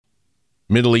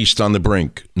Middle East on the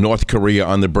brink. North Korea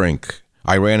on the brink.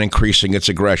 Iran increasing its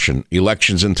aggression,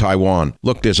 elections in Taiwan.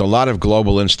 Look, there's a lot of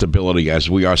global instability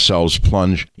as we ourselves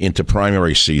plunge into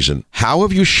primary season. How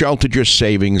have you sheltered your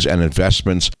savings and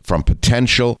investments from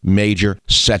potential major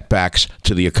setbacks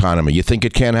to the economy? You think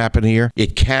it can't happen here?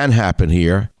 It can happen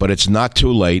here, but it's not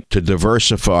too late to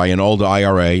diversify an old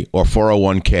IRA or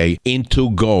 401k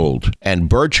into gold. And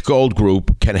Birch Gold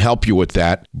Group can help you with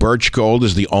that. Birch Gold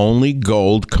is the only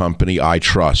gold company I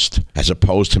trust. As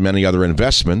opposed to many other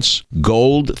investments, gold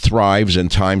thrives in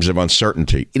times of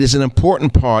uncertainty. It is an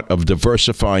important part of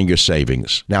diversifying your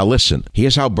savings. Now listen,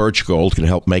 here's how Birch Gold can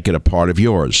help make it a part of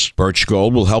yours. Birch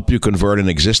Gold will help you convert an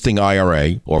existing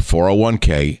IRA or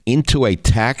 401k into a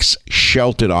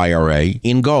tax-sheltered IRA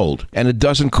in gold. And it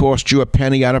doesn't cost you a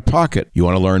penny out of pocket. You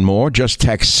want to learn more? Just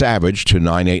text SAVAGE to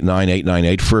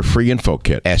 989-898 for a free info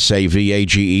kit.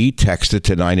 SAVAGE, text it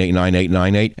to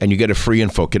 989-898 and you get a free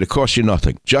info kit. It costs you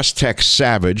nothing. Just text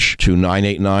SAVAGE to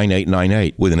 989-898.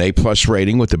 With an A-plus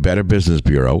rating with the Better Business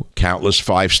Bureau, countless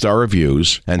 5-star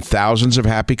reviews, and thousands of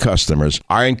happy customers,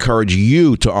 I encourage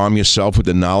you to arm yourself with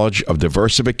the knowledge of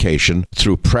diversification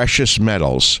through precious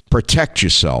metals. Protect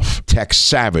yourself. Text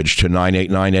SAVAGE to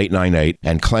 989-898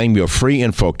 and claim your free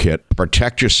info kit.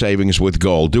 Protect your savings with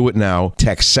gold. Do it now.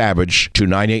 Text SAVAGE to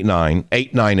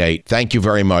 989-898. Thank you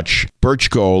very much. Birch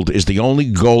Gold is the only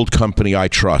gold company I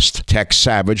trust. Text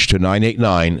SAVAGE to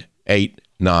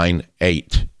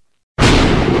 989-898.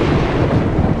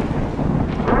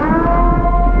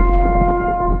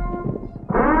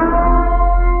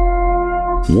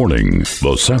 Warning,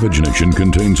 the Savage Nation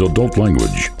contains adult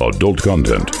language, adult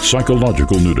content,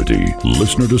 psychological nudity.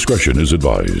 Listener discretion is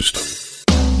advised.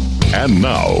 And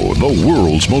now, the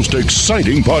world's most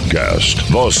exciting podcast,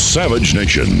 The Savage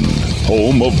Nation,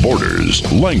 home of borders,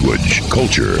 language,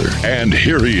 culture. And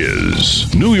here he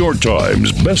is, New York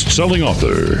Times best-selling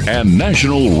author and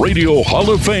National Radio Hall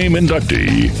of Fame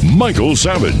inductee, Michael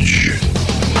Savage.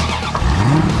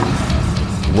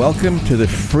 Welcome to the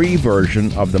free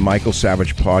version of the Michael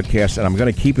Savage podcast, and I'm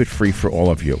going to keep it free for all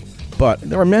of you. But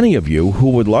there are many of you who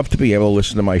would love to be able to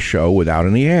listen to my show without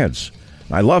any ads.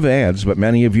 I love ads, but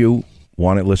many of you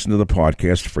want to listen to the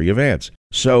podcast free of ads.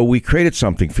 So we created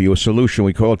something for you, a solution.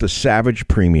 We call it the Savage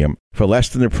Premium. For less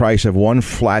than the price of one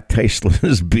flat,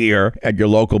 tasteless beer at your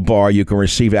local bar, you can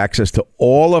receive access to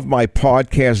all of my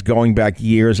podcasts going back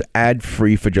years,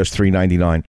 ad-free for just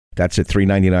 $3.99. That's it,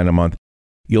 $3.99 a month.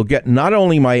 You'll get not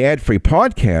only my ad-free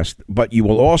podcast, but you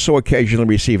will also occasionally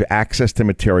receive access to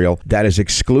material that is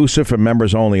exclusive for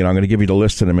members only, and I'm going to give you the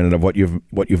list in a minute of what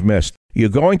you've missed. You're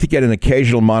going to get an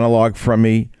occasional monologue from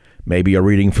me, maybe a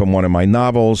reading from one of my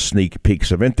novels, sneak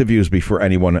peeks of interviews before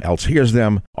anyone else hears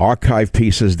them, archive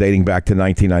pieces dating back to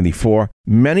 1994.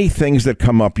 Many things that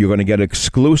come up, you're going to get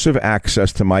exclusive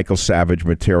access to Michael Savage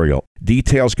material.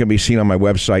 Details can be seen on my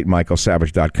website,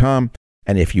 michaelsavage.com,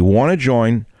 and if you want to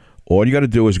join, all you got to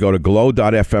do is go to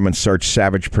glow.fm and search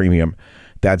Savage Premium.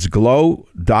 That's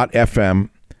glow.fm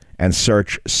and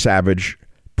search Savage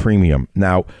Premium.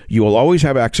 Now, you will always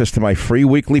have access to my free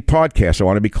weekly podcast. I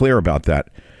want to be clear about that.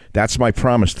 That's my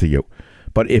promise to you.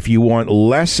 But if you want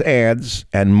less ads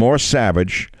and more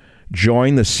Savage,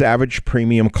 join the Savage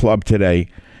Premium Club today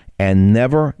and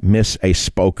never miss a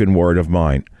spoken word of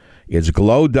mine. It's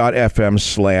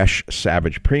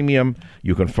glow.fm/Savage Premium.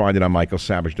 You can find it on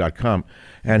michaelsavage.com.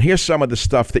 And here's some of the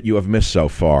stuff that you have missed so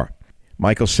far.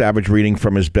 Michael Savage reading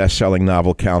from his best-selling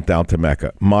novel, Countdown to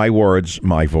Mecca. My words,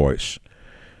 my voice.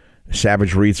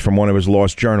 Savage reads from one of his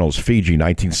lost journals, Fiji,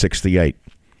 1968.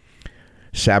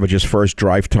 Savage's first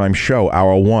drive time show,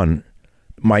 Hour One.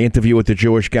 My interview with the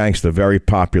Jewish gangster, very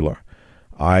popular.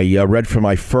 I read from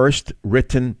my first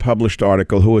written, published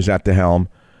article, Who is at the Helm,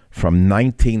 from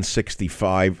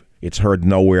 1965. It's heard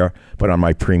nowhere but on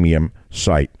my premium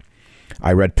site.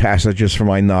 I read passages from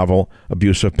my novel,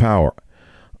 Abuse of Power.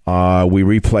 We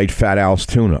replayed Fat Al's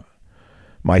Tuna.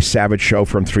 My Savage show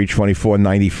from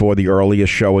 3/24/94, the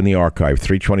earliest show in the archive,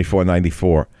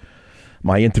 3/24/94.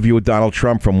 My interview with Donald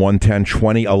Trump from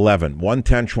 1/10/2011.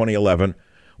 1/10/2011,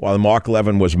 while Mark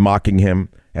Levin was mocking him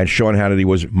and Sean Hannity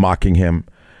was mocking him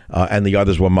and the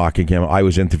others were mocking him, I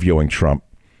was interviewing Trump.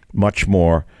 Much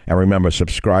more. And remember,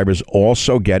 subscribers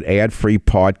also get ad-free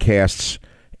podcasts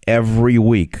every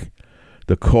week.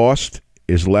 The cost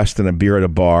is less than a beer at a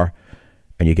bar,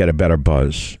 and you get a better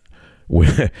buzz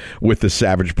with the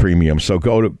Savage Premium. So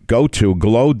go to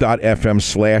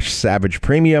glow.fm/Savage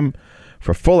Premium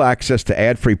for full access to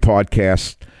ad-free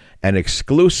podcasts and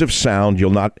exclusive sound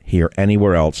you'll not hear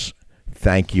anywhere else.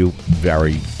 Thank you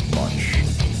very much.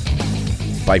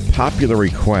 By popular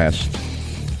request,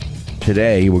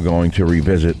 today we're going to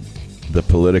revisit The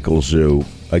Political Zoo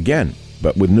again,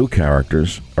 but with new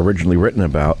characters, originally written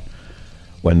about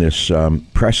when this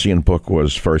prescient book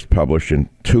was first published in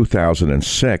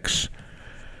 2006.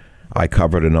 I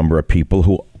covered a number of people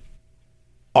who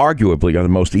arguably are the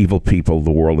most evil people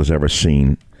the world has ever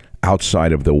seen,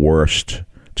 outside of the worst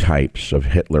types of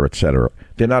Hitler, etc.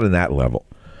 They're not in that level.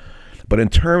 But in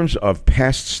terms of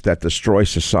pests that destroy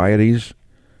societies,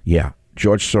 yeah,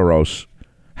 George Soros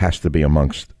has to be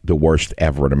amongst the worst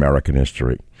ever in American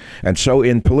history. And so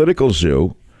in Political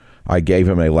Zoo, I gave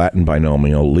him a Latin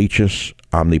binomial, Leechus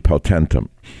omnipotentum.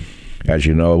 As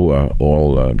you know,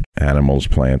 all animals,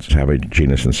 plants have a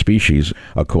genus and species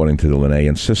according to the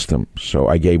Linnaean system. So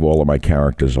I gave all of my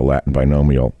characters a Latin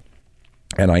binomial.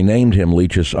 And I named him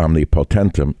Leechus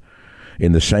omnipotentum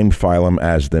in the same phylum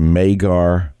as the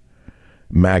Magar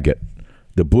maggot.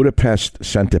 The Budapest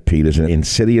centipede is an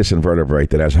insidious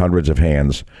invertebrate that has hundreds of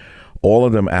hands, all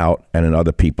of them out and in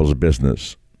other people's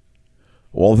business.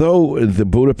 Although the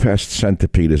Budapest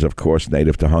centipede is, of course,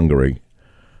 native to Hungary,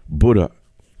 Buddha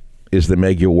is the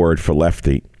Magyar word for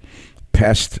lefty.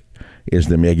 Pest is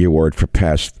the Magyar word for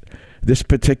pest. This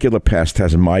particular pest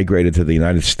has migrated to the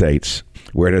United States,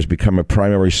 where it has become a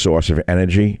primary source of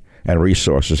energy and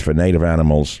resources for native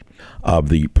animals of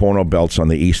the porno belts on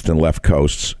the east and left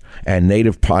coasts and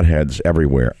native potheads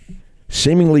everywhere.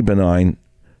 Seemingly benign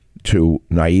to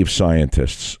naive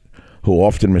scientists who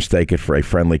often mistake it for a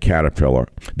friendly caterpillar,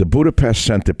 the Budapest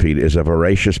centipede is a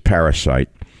voracious parasite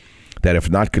that, if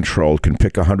not controlled, can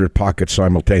pick 100 pockets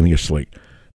simultaneously.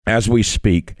 As we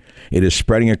speak, it is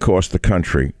spreading across the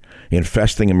country,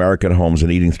 infesting American homes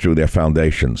and eating through their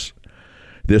foundations.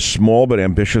 This small but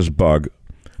ambitious bug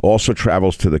also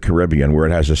travels to the Caribbean, where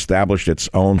it has established its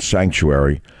own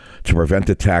sanctuary to prevent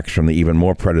attacks from the even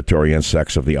more predatory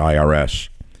insects of the IRS.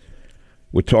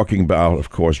 We're talking about, of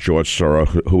course, George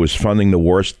Soros, who is funding the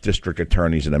worst district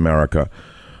attorneys in America,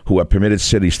 who have permitted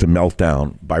cities to melt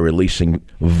down by releasing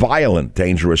violent,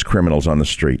 dangerous criminals on the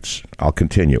streets. I'll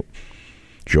continue.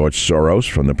 George Soros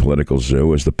from the Political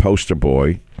Zoo is the poster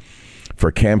boy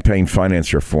for campaign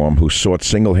finance reform, who sought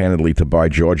single-handedly to buy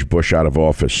George Bush out of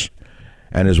office,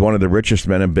 and is one of the richest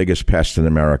men and biggest pests in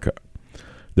America.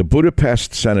 The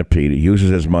Budapest centipede uses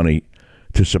his money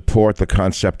to support the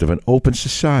concept of an open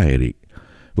society,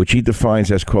 which he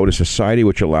defines as, quote, a society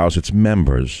which allows its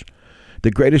members the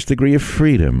greatest degree of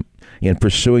freedom in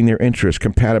pursuing their interests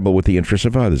compatible with the interests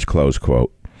of others, close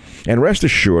quote. And rest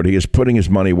assured, he is putting his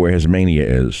money where his mania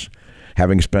is,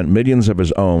 having spent millions of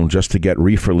his own just to get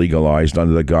reefer legalized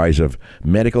under the guise of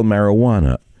medical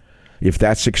marijuana. If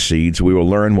that succeeds, we will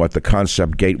learn what the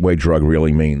concept gateway drug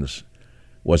really means.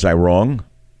 Was I wrong?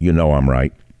 You know I'm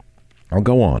right. I'll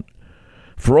go on.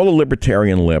 For all the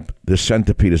libertarian lip, this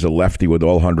centipede is a lefty with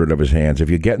all 100 of his hands.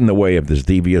 If you get in the way of this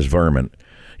devious vermin,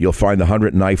 you'll find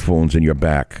 100 knife wounds in your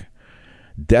back.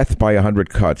 Death by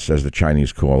 100 cuts, as the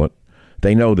Chinese call it.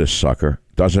 They know this sucker.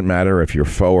 Doesn't matter if you're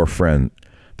foe or friend.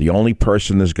 The only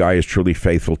person this guy is truly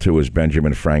faithful to is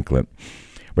Benjamin Franklin.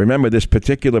 Remember, this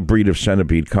particular breed of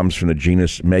centipede comes from the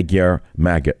genus Magyar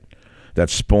maggot that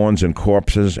spawns in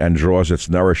corpses and draws its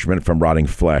nourishment from rotting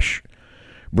flesh.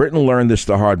 Britain learned this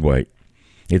the hard way.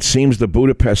 It seems the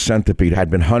Budapest centipede had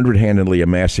been hundred-handedly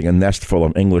amassing a nest full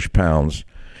of English pounds,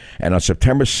 and on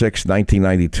September 6,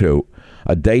 1992,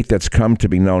 a date that's come to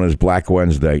be known as Black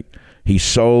Wednesday, he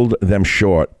sold them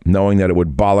short, knowing that it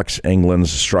would bollocks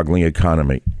England's struggling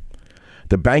economy.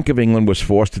 The Bank of England was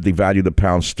forced to devalue the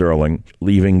pound sterling,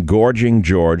 leaving gorging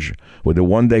George with a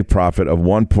one-day profit of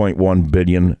 $1.1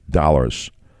 billion.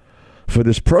 For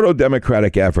this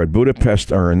proto-democratic effort,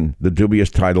 Budapest earned the dubious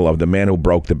title of the man who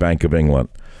broke the Bank of England.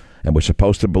 And we're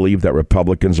supposed to believe that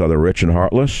Republicans are the rich and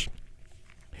heartless?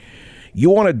 You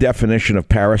want a definition of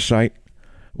parasite?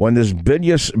 When this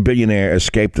billionaire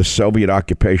escaped the Soviet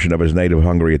occupation of his native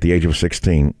Hungary at the age of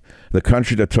 16, the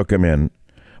country that took him in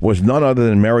was none other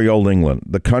than merry old England,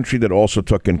 the country that also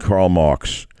took in Karl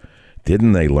Marx.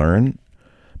 Didn't they learn?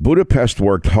 Budapest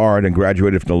worked hard and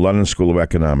graduated from the London School of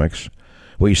Economics,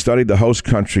 where he studied the host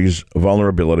country's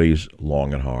vulnerabilities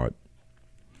long and hard.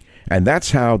 And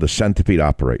that's how the centipede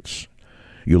operates.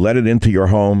 You let it into your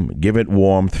home, give it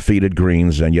warmth, feed it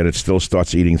greens, and yet it still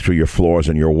starts eating through your floors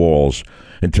and your walls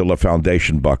until the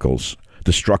foundation buckles.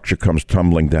 The structure comes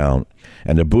tumbling down,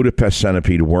 and the Budapest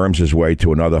centipede worms his way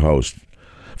to another host.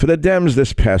 For the Dems,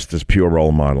 this pest is pure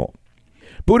role model.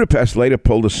 Budapest later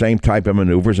pulled the same type of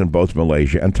maneuvers in both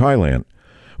Malaysia and Thailand,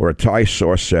 where a Thai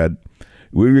source said,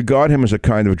 "We regard him as a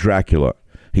kind of Dracula.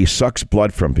 He sucks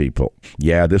blood from people.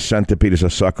 Yeah, this centipede is a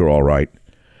sucker, all right.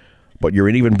 But you're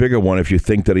an even bigger one if you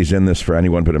think that he's in this for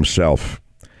anyone but himself."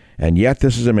 And yet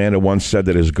this is a man who once said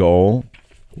that his goal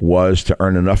was to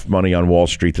earn enough money on Wall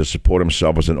Street to support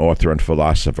himself as an author and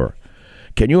philosopher.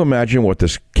 Can you imagine what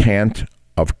this Kant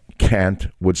of Kant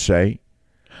would say?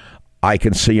 I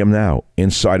can see him now,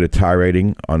 insider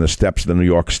tirading on the steps of the New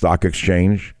York Stock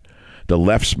Exchange, the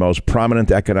left's most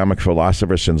prominent economic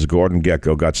philosopher since Gordon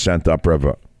Gekko got sent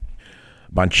upriver.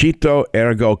 Banchito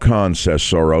ergo con, says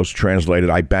Soros, translated,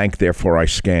 I bank, therefore I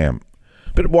scam.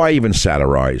 But why even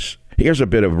satirize? Here's a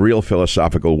bit of real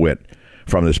philosophical wit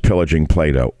from this pillaging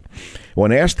Plato.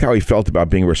 When asked how he felt about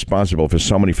being responsible for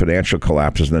so many financial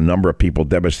collapses and the number of people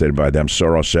devastated by them,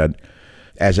 Soros said,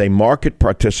 as a market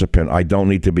participant, I don't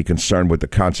need to be concerned with the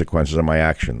consequences of my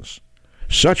actions.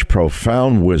 Such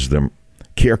profound wisdom,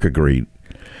 Kierkegaard.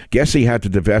 Guess he had to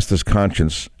divest his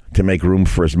conscience to make room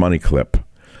for his money clip.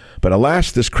 But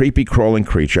alas, this creepy crawling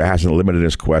creature hasn't limited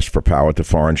his quest for power to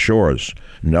foreign shores.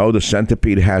 No, the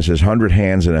centipede has his 100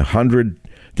 hands in 100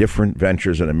 different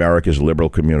ventures in America's liberal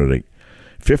community.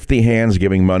 50 hands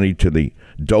giving money to the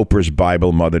Doper's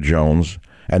Bible, Mother Jones,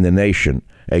 and The Nation,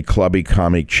 a clubby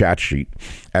comic chat sheet,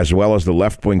 as well as the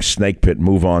left-wing snake pit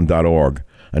MoveOn.org,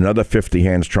 another 50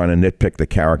 hands trying to nitpick the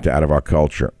character out of our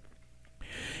culture.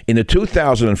 In the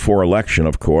 2004 election,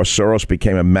 of course, Soros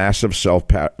became a massive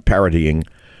self-parodying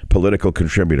political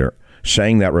contributor,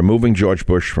 saying that removing George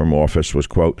Bush from office was,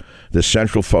 quote, the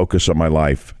central focus of my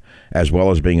life, as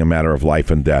well as being a matter of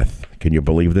life and death. Can you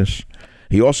believe this?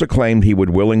 He also claimed he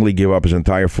would willingly give up his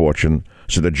entire fortune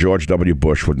so that George W.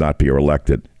 Bush would not be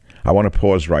elected. I want to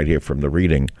pause right here from the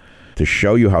reading to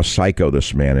show you how psycho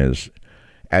this man is.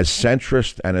 As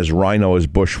centrist and as rhino as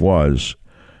Bush was,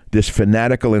 this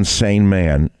fanatical, insane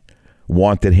man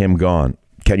wanted him gone.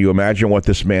 Can you imagine what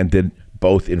this man did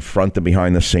both in front and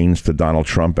behind the scenes to Donald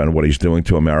Trump and what he's doing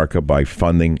to America by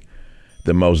funding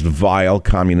the most vile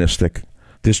communistic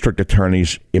district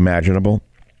attorneys imaginable?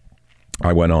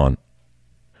 I went on.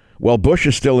 Well, Bush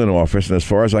is still in office, and as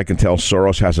far as I can tell,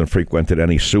 Soros hasn't frequented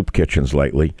any soup kitchens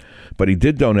lately, but he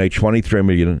did donate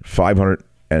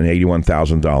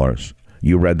 $23,581,000.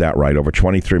 You read that right, over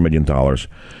 $23 million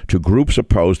to groups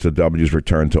opposed to W's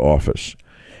return to office.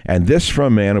 And this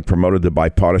from a man who promoted the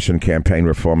Bipartisan Campaign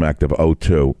Reform Act of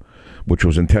 2002, which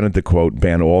was intended to, quote,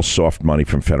 ban all soft money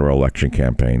from federal election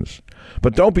campaigns.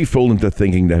 But don't be fooled into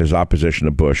thinking that his opposition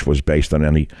to Bush was based on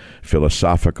any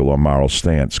philosophical or moral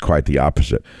stance. Quite the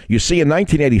opposite. You see, in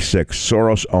 1986,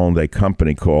 Soros owned a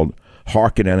company called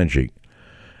Harken Energy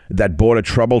that bought a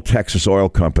troubled Texas oil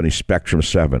company, Spectrum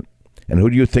 7. And who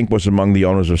do you think was among the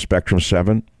owners of Spectrum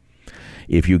 7?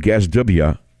 If you guess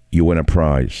W, you win a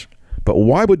prize. But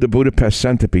why would the Budapest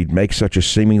Centipede make such a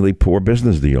seemingly poor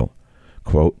business deal?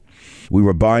 Quote, we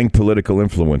were buying political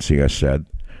influence, he has said.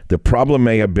 The problem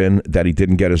may have been that he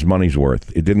didn't get his money's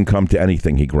worth. It didn't come to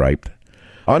anything, he griped.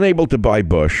 Unable to buy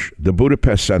Bush, the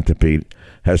Budapest Centipede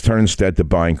has turned instead to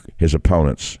buying his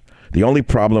opponents. The only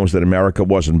problem was that America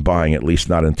wasn't buying, at least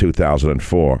not in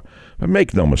 2004. But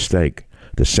make no mistake,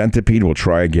 the Centipede will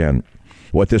try again.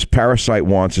 What this parasite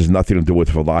wants has nothing to do with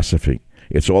philosophy.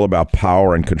 It's all about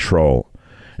power and control.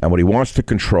 And what he wants to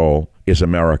control is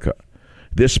America.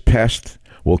 This pest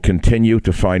will continue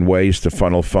to find ways to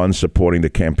funnel funds supporting the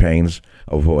campaigns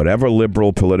of whatever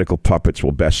liberal political puppets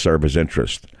will best serve his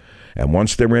interest. And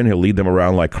once they're in, he'll lead them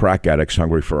around like crack addicts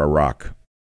hungry for a rock.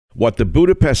 What the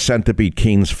Budapest Centipede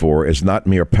keens for is not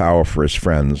mere power for his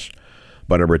friends,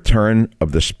 but a return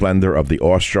of the splendor of the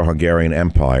Austro-Hungarian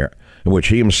Empire, in which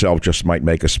he himself just might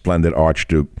make a splendid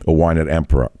archduke or why not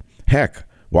emperor. Heck,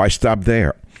 why stop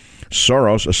there?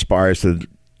 Soros aspires to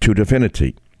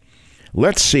divinity.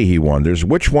 Let's see, he wonders,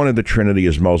 which one of the Trinity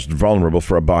is most vulnerable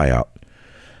for a buyout.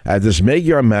 As this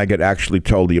Magyar maggot actually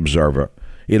told The Observer,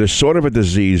 it is sort of a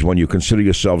disease when you consider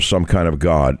yourself some kind of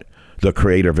god, the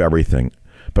creator of everything.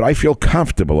 But I feel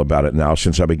comfortable about it now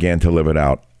since I began to live it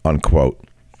out, unquote.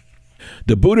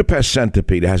 The Budapest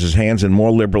Centipede has his hands in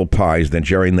more liberal pies than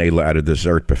Jerry Nadler at a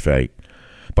dessert buffet.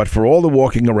 But for all the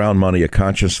walking around money a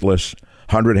conscienceless,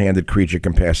 100-handed creature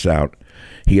can pass out,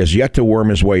 he has yet to worm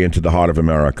his way into the heart of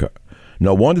America.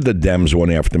 No wonder the Dems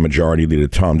went after Majority Leader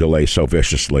Tom DeLay so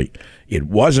viciously. It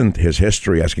wasn't his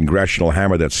history as congressional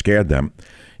hammer that scared them.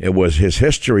 It was his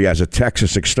history as a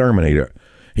Texas exterminator.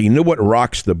 He knew what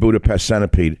rocks the Budapest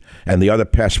Centipede and the other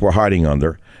pests were hiding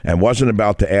under and wasn't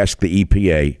about to ask the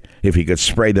EPA if he could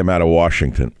spray them out of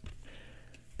Washington.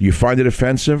 Do you find it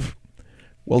offensive?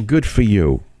 Well, good for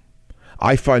you.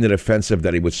 I find it offensive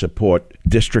that he would support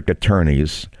district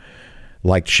attorneys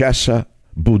like Chesa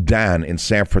Boudin in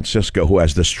San Francisco, who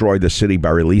has destroyed the city by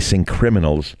releasing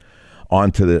criminals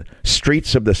onto the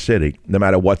streets of the city, no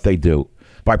matter what they do,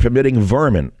 by permitting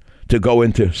vermin to go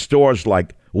into stores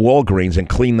like Walgreens and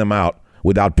clean them out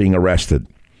without being arrested.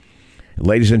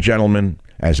 Ladies and gentlemen,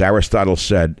 as Aristotle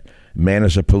said, man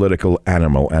is a political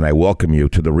animal, and I welcome you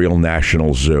to the real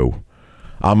National Zoo.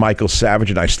 I'm Michael Savage,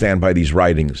 and I stand by these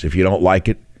writings. If you don't like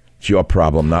it, it's your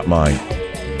problem, not mine.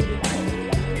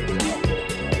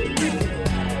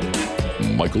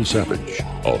 Michael Savage,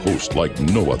 a host like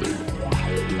no other.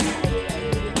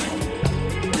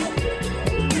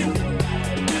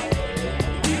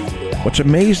 What's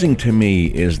amazing to me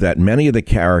is that many of the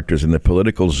characters in the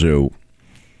political zoo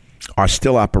are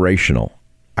still operational.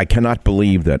 I cannot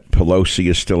believe that Pelosi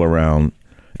is still around,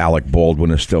 Alec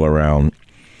Baldwin is still around,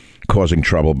 causing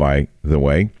trouble, by the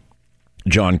way.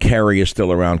 John Kerry is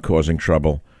still around, causing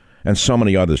trouble, and so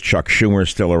many others. Chuck Schumer is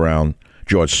still around,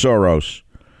 George Soros.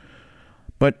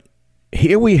 But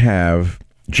here we have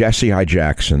Jesse I.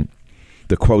 Jackson,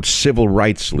 the, quote, civil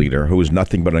rights leader, who is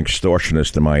nothing but an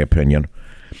extortionist, in my opinion,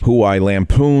 who I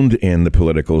lampooned in the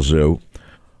political zoo,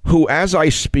 who, as I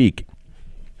speak,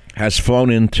 has flown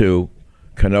into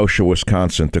Kenosha,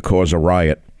 Wisconsin to cause a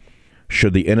riot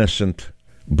should the innocent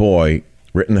boy,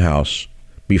 Rittenhouse,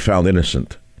 be found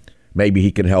innocent. Maybe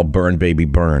he can help burn baby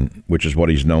burn, which is what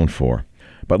he's known for.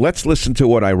 But let's listen to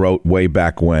what I wrote way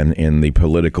back when in the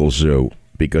political zoo,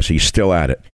 because he's still at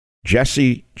it.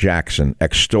 Jesse Jackson,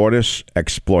 extortus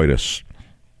exploitus.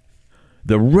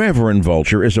 The Reverend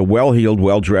Vulture is a well-heeled,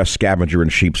 well-dressed scavenger in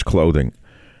sheep's clothing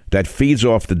that feeds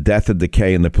off the death and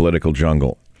decay in the political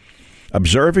jungle.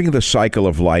 Observing the cycle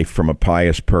of life from a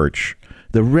pious perch,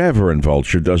 the Reverend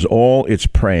Vulture does all its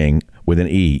preying with an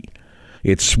E.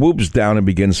 It swoops down and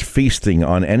begins feasting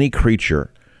on any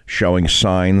creature showing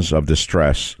signs of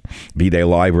distress, be they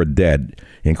alive or dead,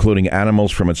 including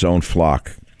animals from its own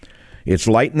flock. Its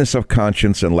lightness of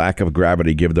conscience and lack of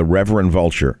gravity give the Reverend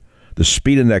Vulture the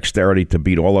speed and dexterity to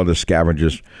beat all other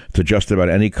scavengers to just about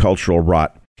any cultural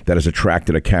rot that has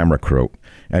attracted a camera crew.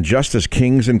 And just as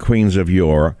kings and queens of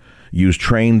yore use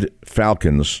trained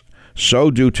falcons,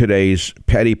 so do today's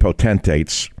petty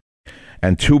potentates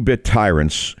and two-bit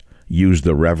tyrants use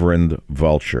the Reverend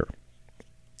Vulture.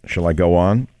 Shall I go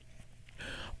on?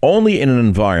 Only in an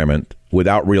environment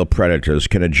without real predators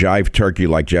can a jive turkey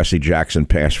like Jesse Jackson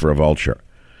pass for a vulture.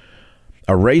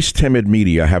 A race-timid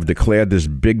media have declared this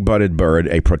big-butted bird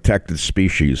a protected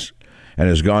species and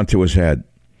has gone to his head.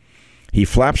 He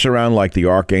flaps around like the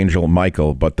Archangel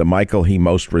Michael, but the Michael he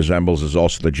most resembles is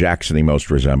also the Jackson he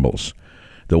most resembles.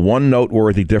 The one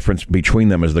noteworthy difference between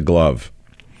them is the glove.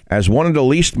 As one of the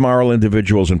least moral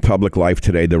individuals in public life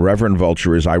today, the Reverend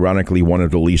Vulture is ironically one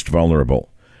of the least vulnerable.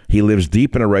 He lives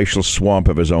deep in a racial swamp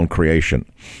of his own creation.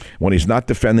 When he's not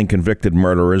defending convicted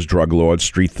murderers, drug lords,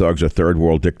 street thugs, or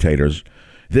third-world dictators,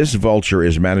 this vulture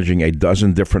is managing a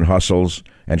dozen different hustles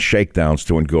and shakedowns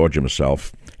to engorge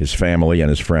himself, his family, and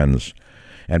his friends.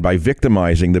 And by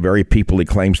victimizing the very people he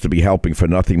claims to be helping for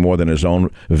nothing more than his own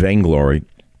vainglory,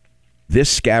 this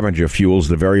scavenger fuels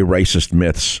the very racist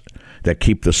myths that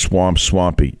keep the swamp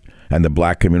swampy and the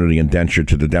black community indentured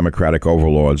to the Democratic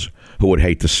overlords who would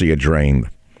hate to see it drained.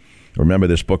 Remember,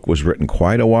 this book was written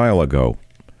quite a while ago.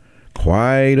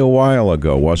 Quite a while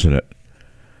ago, wasn't it?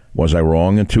 Was I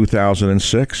wrong in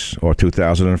 2006 or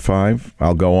 2005?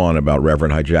 I'll go on about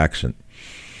Reverend I. Jackson.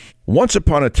 Once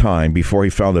upon a time, before he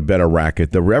found a better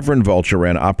racket, the Reverend Vulture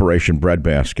ran Operation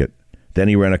Breadbasket. Then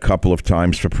he ran a couple of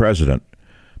times for president.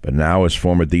 But now, as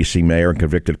former D.C. mayor and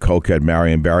convicted cokehead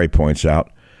Marion Barry points out,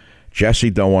 Jesse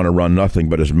don't want to run nothing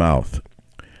but his mouth.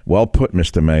 Well put,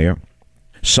 Mr. Mayor.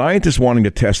 Scientists wanting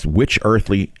to test which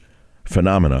earthly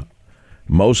phenomena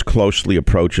most closely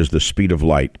approaches the speed of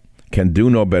light can do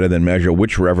no better than measure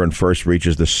which Reverend first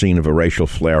reaches the scene of a racial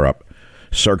flare-up,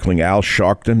 circling Al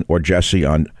Sharpton or Jesse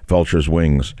on Vulture's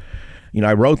wings. You know,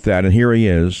 I wrote that, and here he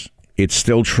is. It's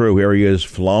still true. Here he is,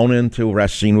 flown into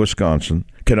Racine, Wisconsin,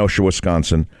 Kenosha,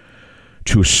 Wisconsin,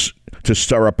 to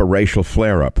stir up a racial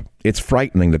flare-up. It's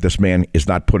frightening that this man is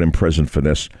not put in prison for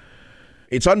this.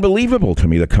 It's unbelievable to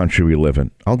me, the country we live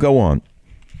in. I'll go on.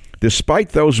 Despite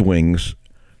those wings,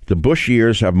 the Bush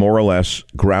years have more or less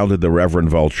grounded the Reverend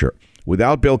Vulture.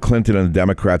 Without Bill Clinton and the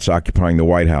Democrats occupying the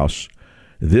White House,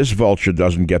 this vulture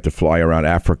doesn't get to fly around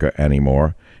Africa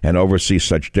anymore and oversee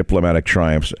such diplomatic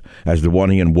triumphs as the one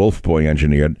he and Wolf Boy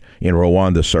engineered in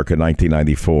Rwanda circa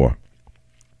 1994.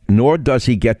 Nor does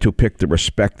he get to pick the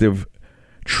respective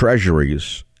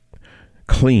treasuries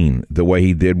clean the way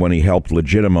he did when he helped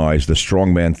legitimize the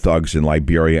strongman thugs in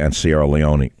Liberia and Sierra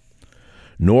Leone.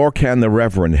 Nor can the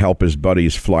Reverend help his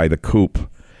buddies fly the coop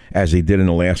as he did in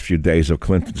the last few days of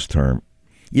Clinton's term.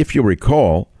 If you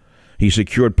recall, he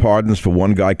secured pardons for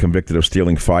one guy convicted of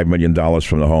stealing $5 million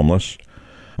from the homeless,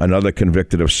 another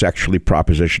convicted of sexually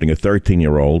propositioning a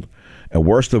 13-year-old, And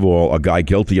worst of all, a guy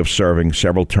guilty of serving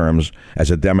several terms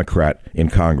as a Democrat in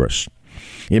Congress.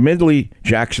 Admittedly,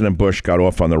 Jackson and Bush got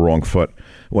off on the wrong foot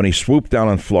when he swooped down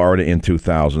on Florida in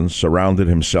 2000, surrounded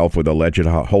himself with alleged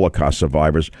Holocaust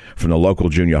survivors from the local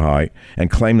junior high, and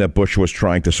claimed that Bush was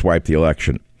trying to swipe the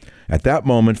election. At that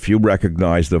moment, few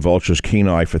recognized the vulture's keen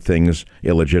eye for things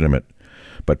illegitimate.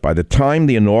 But by the time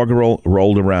the inaugural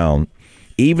rolled around,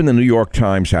 even the New York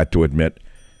Times had to admit,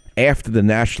 after the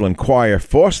National Enquirer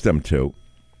forced them to,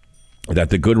 that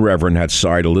the good Reverend had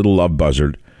sired a little love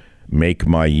buzzard, "Make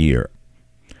my year."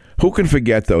 Who can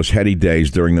forget those heady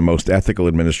days during the most ethical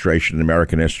administration in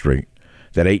American history,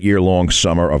 that 8-year-long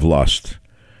summer of lust?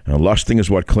 Now, lusting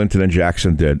is what Clinton and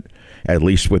Jackson did, at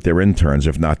least with their interns,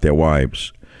 if not their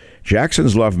wives.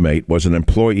 Jackson's love mate was an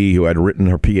employee who had written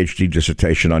her PhD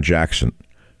dissertation on Jackson.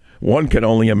 One can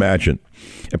only imagine.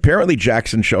 Apparently,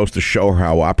 Jackson chose to show her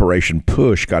how Operation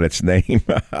Push got its name.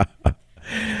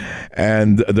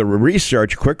 And the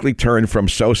research quickly turned from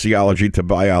sociology to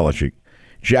biology.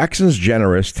 Jackson's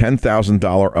generous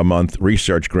 $10,000 a month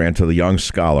research grant to the young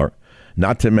scholar,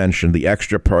 not to mention the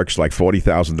extra perks like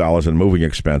 $40,000 in moving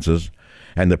expenses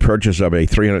and the purchase of a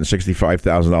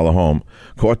 $365,000 home,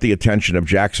 caught the attention of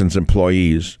Jackson's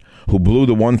employees, who blew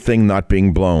the one thing not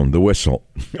being blown, the whistle.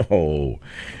 Oh.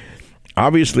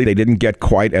 Obviously, they didn't get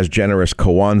quite as generous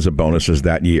Kwanzaa bonuses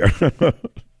that year.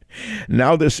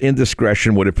 Now, this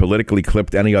indiscretion would have politically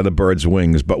clipped any other bird's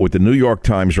wings, but with the New York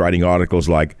Times writing articles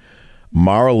like,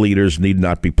 "Moral leaders need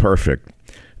not be perfect,"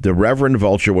 the Reverend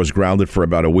Vulture was grounded for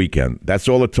about a weekend. That's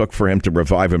all it took for him to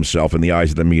revive himself in the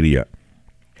eyes of the media.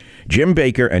 Jim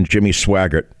Baker and Jimmy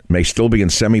Swaggart may still be in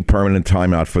semi-permanent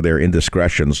timeout for their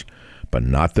indiscretions, but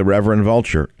not the Reverend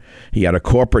Vulture. He had a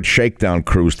corporate shakedown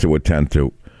cruise to attend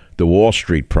to, the Wall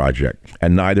Street Project,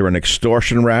 and neither an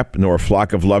extortion rap nor a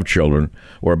flock of love children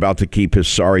were about to keep his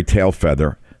sorry tail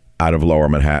feather out of Lower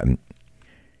Manhattan.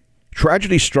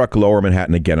 Tragedy struck Lower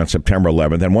Manhattan again on September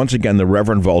 11th, and once again the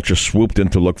Reverend Vulture swooped in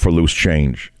to look for loose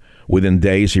change. Within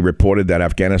days, he reported that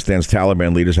Afghanistan's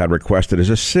Taliban leaders had requested his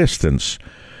assistance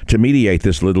to mediate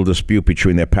this little dispute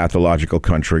between their pathological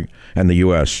country and the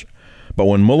U.S. But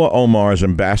when Mullah Omar's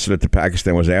ambassador to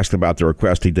Pakistan was asked about the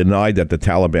request, he denied that the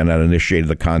Taliban had initiated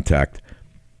the contact.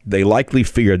 They likely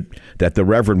feared that the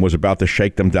Reverend was about to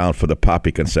shake them down for the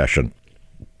poppy concession.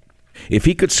 If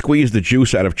he could squeeze the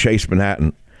juice out of Chase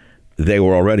Manhattan, they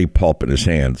were already pulp in his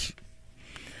hands.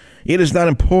 It is not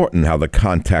important how the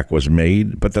contact was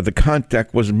made, but that the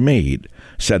contact was made,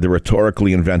 said the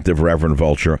rhetorically inventive Reverend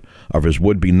Vulture of his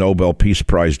would-be Nobel Peace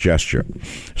Prize gesture.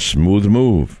 Smooth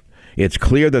move. It's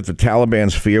clear that the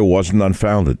Taliban's fear wasn't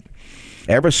unfounded.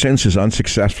 Ever since his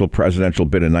unsuccessful presidential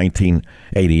bid in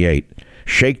 1988,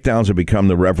 shakedowns have become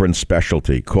the Reverend's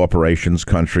specialty. Corporations,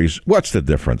 countries, what's the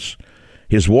difference?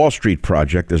 His Wall Street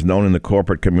project is known in the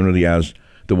corporate community as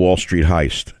the Wall Street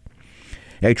Heist.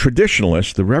 A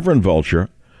traditionalist, the Reverend Vulture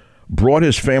brought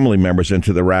his family members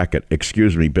into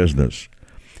the business.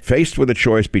 Faced with a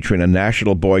choice between a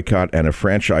national boycott and a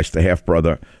franchise to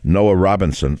half-brother Noah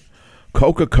Robinson,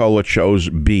 Coca-Cola chose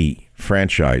B,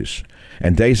 franchise.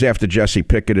 And days after Jesse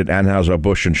picketed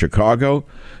Anheuser-Busch in Chicago,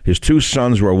 his two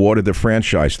sons were awarded the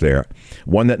franchise there,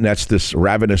 one that nets this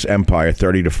ravenous empire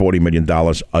 $30 to $40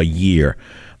 million a year.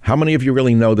 How many of you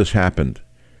really know this happened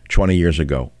 20 years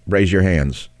ago? Raise your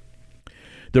hands.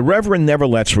 The Reverend never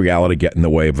lets reality get in the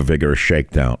way of a vigorous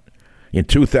shakedown. In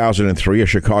 2003, a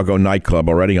Chicago nightclub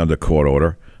already under court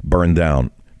order burned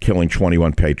down, killing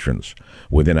 21 patrons.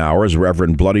 Within hours,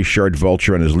 Reverend Bloody Shirt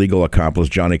Vulture and his legal accomplice,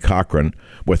 Johnny Cochran,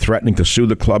 were threatening to sue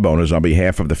the club owners on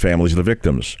behalf of the families of the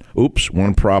victims. Oops,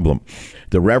 one problem.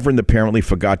 The Reverend apparently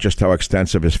forgot just how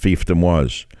extensive his fiefdom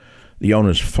was. The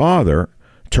owner's father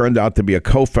turned out to be a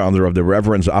co-founder of the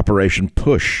Reverend's Operation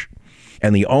Push,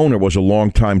 and the owner was a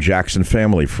longtime Jackson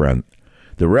family friend.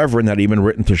 The Reverend had even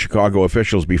written to Chicago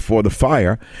officials before the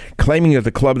fire, claiming that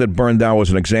the club that burned down was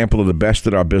an example of the best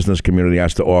that our business community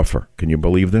has to offer. Can you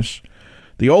believe this?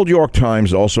 The Old York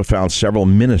Times also found several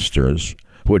ministers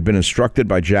who had been instructed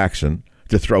by Jackson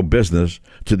to throw business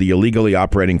to the illegally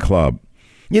operating club.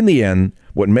 In the end,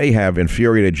 what may have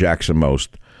infuriated Jackson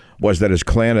most was that his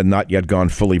clan had not yet gone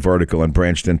fully vertical and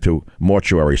branched into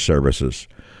mortuary services.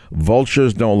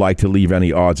 Vultures don't like to leave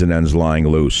any odds and ends lying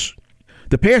loose.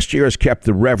 The past year has kept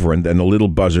the Reverend and the little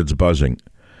buzzards buzzing.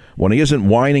 When he isn't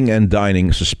whining and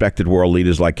dining suspected world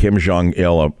leaders like Kim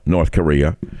Jong-il of North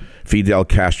Korea, Fidel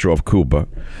Castro of Cuba,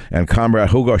 and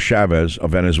Comrade Hugo Chavez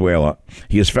of Venezuela,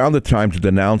 he has found the time to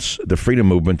denounce the freedom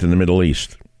movement in the Middle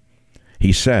East.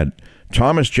 He said,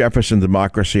 "Thomas Jefferson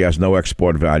democracy has no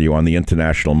export value on the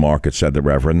international market," said the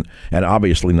Reverend, and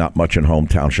obviously not much in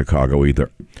hometown Chicago either.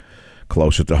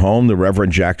 Closer to home, the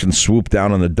Reverend Jackson swooped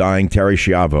down on the dying Terry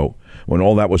Schiavo when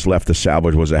all that was left to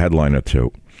salvage was a headline or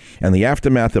two. And the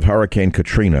aftermath of Hurricane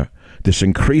Katrina, this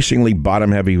increasingly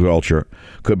bottom-heavy vulture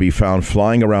could be found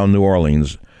flying around New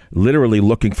Orleans, literally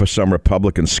looking for some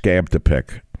Republican scab to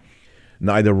pick.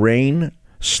 Neither rain,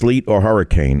 sleet, or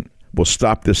hurricane will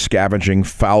stop this scavenging,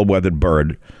 foul-weathered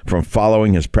bird from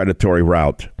following his predatory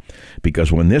route.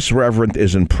 Because when this reverend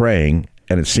isn't praying,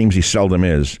 and it seems he seldom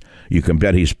is, you can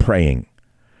bet he's praying.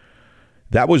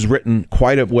 That was written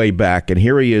quite a way back, and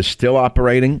here he is still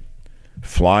operating,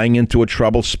 flying into a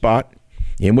trouble spot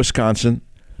in Wisconsin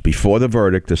before the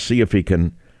verdict to see if he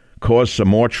can cause some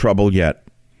more trouble yet.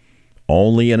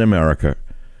 Only in America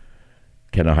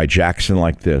can a hijackson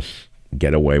like this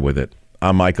get away with it.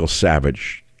 I'm Michael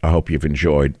Savage. I hope you've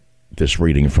enjoyed this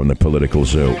reading from the Political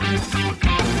Zoo.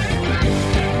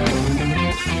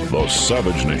 The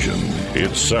Savage Nation.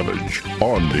 It's Savage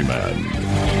on Demand.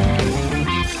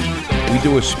 We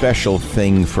do a special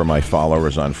thing for my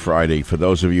followers on Friday. For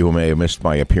those of you who may have missed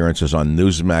my appearances on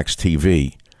Newsmax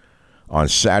TV, on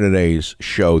Saturday's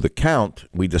show, The Count,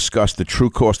 we discussed the true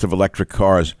cost of electric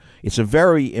cars. It's a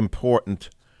very important,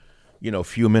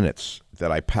 few minutes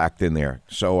that I packed in there.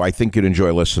 So I think you'd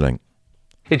enjoy listening.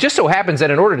 It just so happens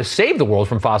that in order to save the world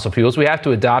from fossil fuels, we have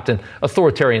to adopt an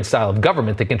authoritarian style of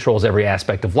government that controls every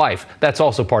aspect of life. That's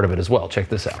also part of it as well. Check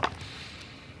this out.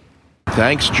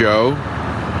 Thanks, Joe.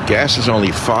 Gas is only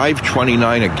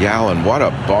 $5.29 a gallon. What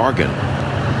a bargain.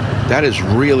 That is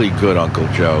really good, Uncle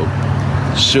Joe.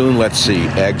 Soon, let's see,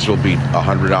 eggs will be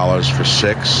 $100 for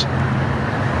 6.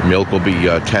 Milk will be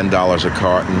 $10 a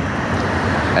carton.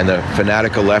 And the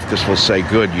fanatical leftists will say,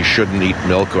 good, you shouldn't eat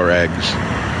milk or eggs.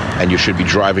 And you should be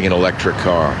driving an electric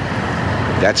car.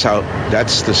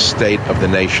 That's the state of the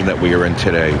nation that we are in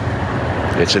today.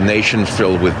 It's a nation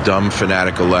filled with dumb,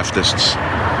 fanatical leftists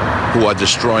who are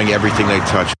destroying everything they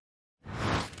touch.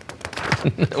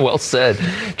 Well said.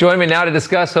 Join me now to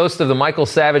discuss, host of the Michael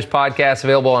Savage podcast,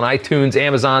 available on iTunes,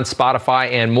 Amazon,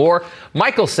 Spotify, and more.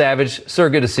 Michael Savage, sir,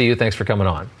 good to see you. Thanks for coming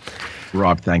on.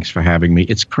 Rob, thanks for having me.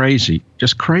 It's crazy,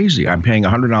 just crazy. I'm paying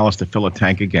 $100 to fill a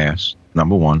tank of gas,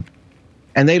 number one.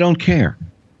 And they don't care.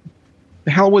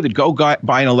 The hell with it. Go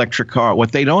buy an electric car.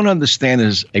 What they don't understand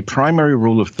is a primary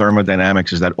rule of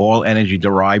thermodynamics is that all energy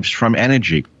derives from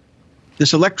energy.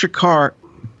 This electric car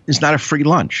is not a free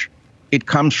lunch. It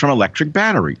comes from electric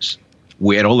batteries.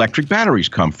 Where do electric batteries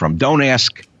come from? Don't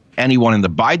ask anyone in the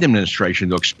Biden administration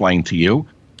to explain to you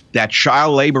that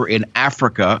child labor in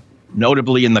Africa,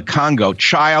 notably in the Congo,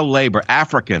 child labor,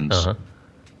 Africans,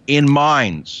 in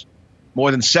mines, more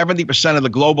than 70% of the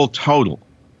global total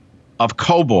of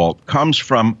cobalt comes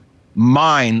from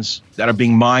mines that are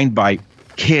being mined by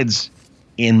kids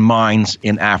in mines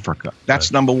in Africa. That's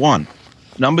number one.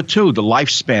 Number two, the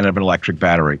lifespan of an electric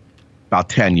battery, about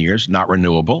 10 years, not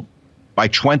renewable. By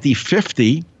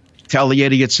 2050, tell the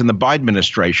idiots in the Biden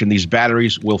administration, these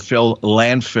batteries will fill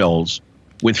landfills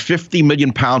with 50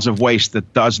 million pounds of waste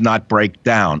that does not break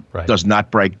down,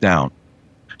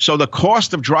 So the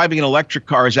cost of driving an electric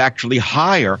car is actually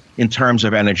higher in terms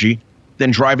of energy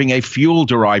than driving a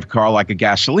fuel-derived car like a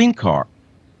gasoline car.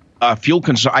 Fuel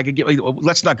consumption.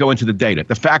 Let's not go into the data.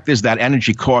 The fact is that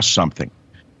energy costs something,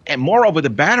 and moreover, the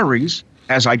batteries,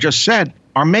 as I just said,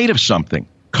 are made of something: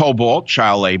 cobalt,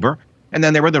 child labor, and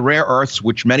then there are the rare earths,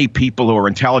 which many people who are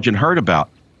intelligent heard about.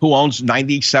 Who owns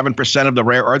 97% of the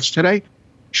rare earths today?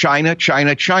 China.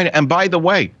 And by the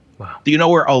way, do you know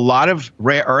where a lot of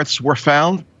rare earths were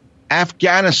found?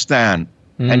 Afghanistan.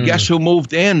 And guess who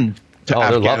moved in to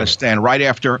Afghanistan right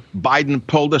after Biden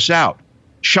pulled us out?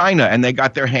 China. And they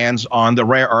got their hands on the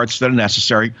rare earths that are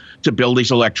necessary to build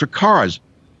these electric cars.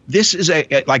 This is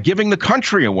like giving the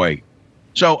country away.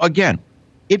 So again,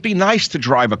 it'd be nice to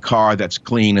drive a car that's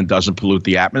clean and doesn't pollute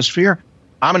the atmosphere.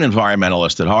 I'm an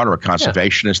environmentalist at heart, or a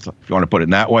conservationist, if you want to put it in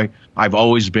that way. I've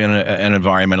always been an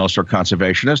environmentalist or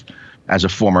conservationist as a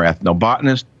former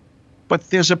ethnobotanist. But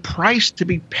there's a price to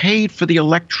be paid for the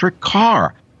electric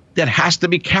car that has to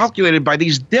be calculated by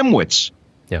these dimwits,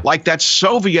 like that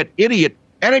Soviet idiot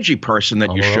energy person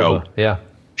that you showed.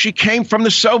 She came from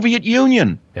the Soviet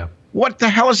Union. What the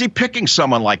hell is he picking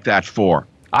someone like that for?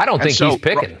 I don't think he's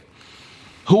picking.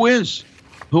 Who is?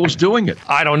 Who's doing it?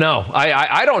 I don't know.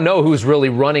 I don't know who's really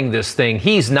running this thing.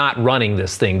 He's not running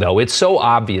this thing, though. It's so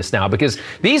obvious now because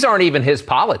these aren't even his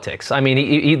politics. I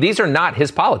mean, these are not his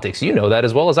politics. You know that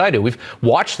as well as I do. We've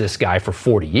watched this guy for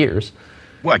 40 years.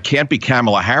 Well, it can't be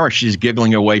Kamala Harris. She's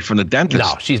giggling away from the dentist.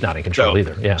 No, she's not in control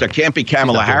either. So it can't be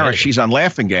Kamala Harris. She's on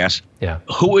laughing gas.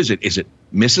 Who is it? Is it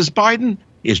Mrs. Biden?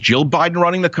 Is Jill Biden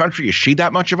running the country? Is she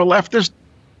that much of a leftist?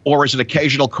 Or is it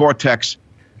occasional Cortex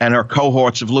and her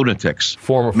cohorts of lunatics.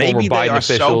 Former Biden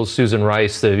officials, Susan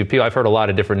Rice, the people, I've heard a lot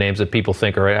of different names that people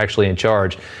think are actually in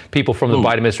charge. People from the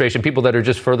Biden administration, people that are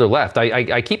just further left.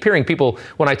 I keep hearing people,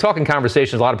 when I talk in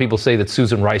conversations, a lot of people say that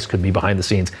Susan Rice could be behind the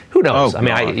scenes. Who knows?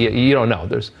 You don't know.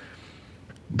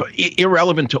 But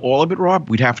irrelevant to all of it, Rob,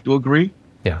 we'd have to agree,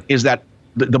 is that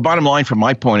the bottom line from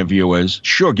my point of view is,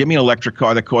 sure, give me an electric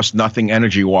car that costs nothing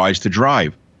energy-wise to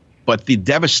drive. But the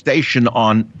devastation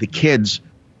on the kids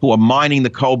who are mining the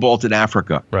cobalt in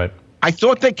Africa. Right. I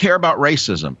thought they care about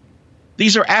racism.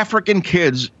 These are African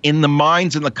kids in the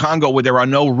mines in the Congo where there are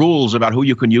no rules about who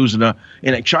you can use in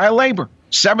a child labor.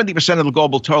 70% of the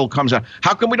global total comes out.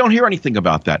 How come we don't hear anything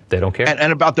about that? They don't care.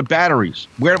 And about the batteries.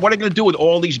 What are they going to do with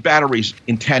all these batteries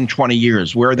in 10, 20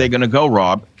 years? Where are they going to go,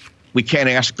 Rob? We can't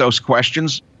ask those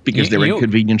questions because they're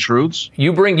inconvenient truths.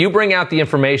 You bring out the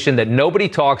information that nobody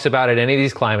talks about at any of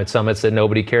these climate summits, that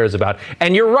nobody cares about.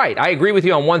 And you're right. I agree with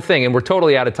you on one thing, and we're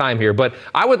totally out of time here. But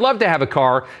I would love to have a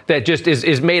car that just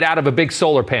is made out of a big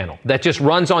solar panel, that just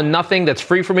runs on nothing, that's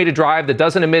free for me to drive, that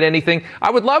doesn't emit anything.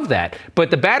 I would love that. But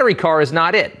the battery car is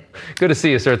not it. Good to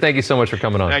see you, sir. Thank you so much for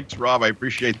coming on. Thanks, Rob. I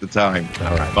appreciate the time.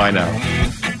 All right. Bye now.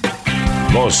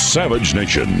 The Savage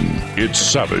Nation. It's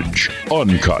savage,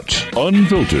 uncut,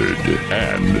 unfiltered,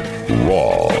 and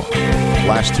raw.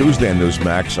 Last Tuesday on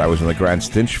Newsmax, I was on the Grant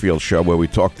Stinchfield show where we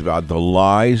talked about the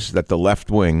lies that the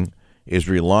left wing is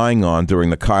relying on during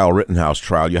the Kyle Rittenhouse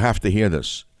trial. You have to hear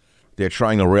this. They're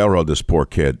trying to railroad this poor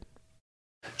kid.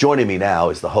 Joining me now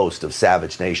is the host of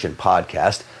Savage Nation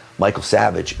podcast. Michael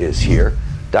Savage is here.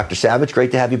 Dr. Savage,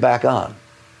 great to have you back on.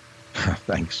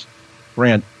 Thanks.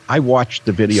 Grant, I watched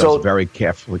the videos very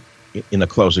carefully in the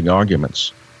closing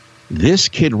arguments. This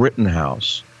kid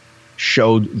Rittenhouse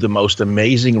showed the most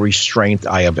amazing restraint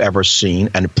I have ever seen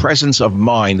and presence of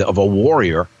mind of a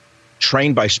warrior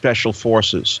trained by special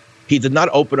forces. He did not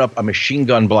open up a machine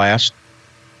gun blast.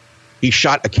 He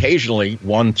shot occasionally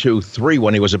 1, 2, 3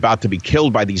 when he was about to be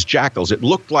killed by these jackals. It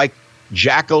looked like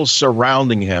jackals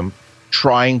surrounding him,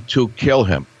 trying to kill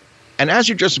him. And as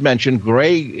you just mentioned,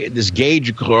 this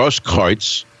Gage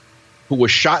Grosskreutz, who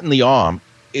was shot in the arm,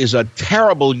 is a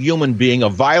terrible human being, a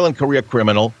violent career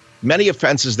criminal, many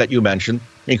offenses that you mentioned,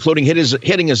 including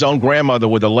hitting his own grandmother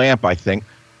with a lamp, I think.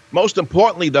 Most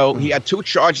importantly, though, he had 2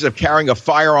 charges of carrying a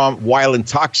firearm while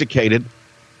intoxicated,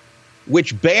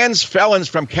 which bans felons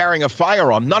from carrying a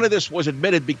firearm. None of this was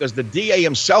admitted because the DA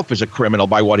himself is a criminal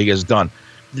by what he has done.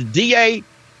 The DA,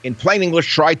 in plain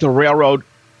English, tried to railroad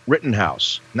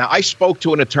Rittenhouse. Now, I spoke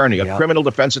to an attorney, a criminal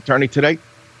defense attorney today.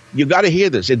 You got to hear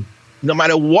this. No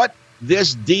matter what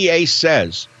this DA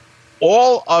says,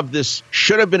 all of this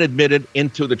should have been admitted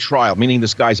into the trial, meaning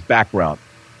this guy's background.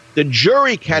 The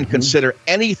jury can consider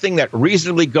anything that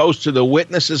reasonably goes to the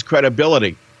witness's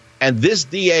credibility. And this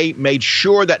DA made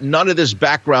sure that none of this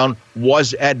background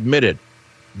was admitted.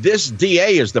 This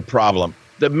DA is the problem.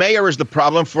 The mayor is the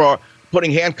problem for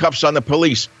putting handcuffs on the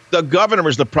police. The governor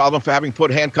is the problem for having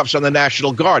put handcuffs on the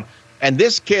National Guard. And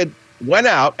this kid went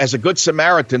out as a good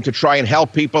Samaritan to try and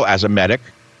help people as a medic,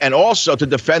 and also to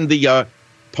defend the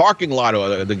parking lot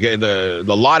or the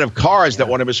lot of cars that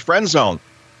one of his friends owned.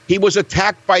 He was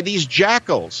attacked by these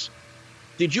jackals.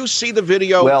 Did you see the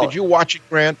video? Did you watch it,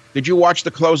 Grant? Did you watch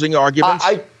the closing arguments?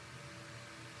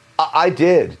 I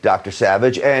did, Dr.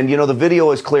 Savage, and the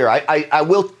video is clear. I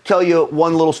will tell you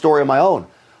one little story of my own.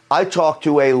 I talked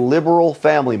to a liberal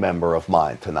family member of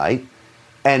mine tonight,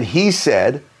 and he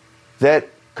said that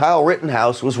Kyle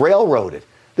Rittenhouse was railroaded.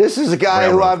 This is a guy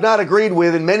who I've not agreed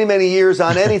with in many, many years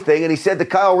on anything, and he said that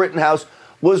Kyle Rittenhouse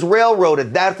was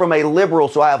railroaded. That from a liberal,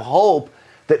 so I have hope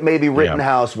that maybe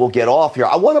Rittenhouse will get off here.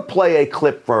 I want to play a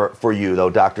clip for you, though,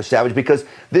 Dr. Savage, because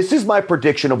this is my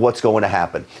prediction of what's going to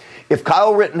happen. If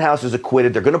Kyle Rittenhouse is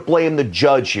acquitted, they're going to blame the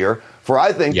judge here for,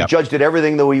 I think, the judge did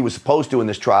everything that he was supposed to in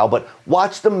this trial, but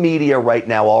watch the media right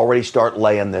now already start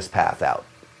laying this path out.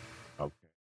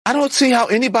 I don't see how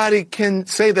anybody can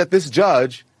say that this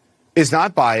judge is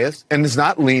not biased and is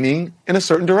not leaning in a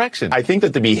certain direction. I think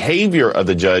that the behavior of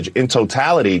the judge in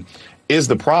totality is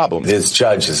the problem. This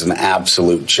judge is an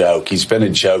absolute joke. He's been a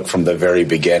joke from the very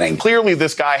beginning. Clearly,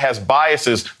 this guy has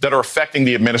biases that are affecting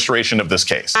the administration of this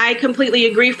case. I completely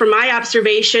agree from my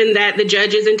observation that the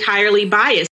judge is entirely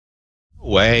biased.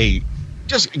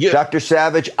 Dr.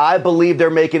 Savage, I believe they're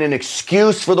making an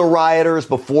excuse for the rioters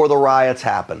before the riots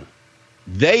happen.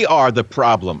 They are the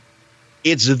problem.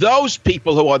 It's those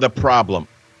people who are the problem.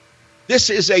 This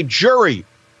is a jury.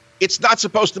 It's not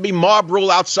supposed to be mob rule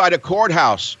outside a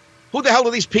courthouse. Who the hell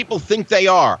do these people think they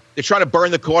are? They're trying to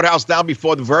burn the courthouse down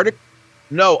before the verdict?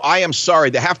 No, I am sorry.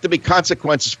 There have to be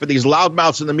consequences for these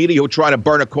loudmouths in the media who are trying to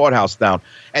burn a courthouse down.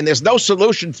 And there's no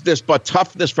solution to this but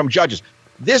toughness from judges.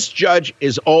 This judge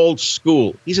is old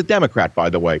school. He's a Democrat, by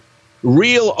the way.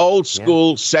 Real old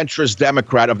school centrist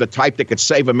Democrat of the type that could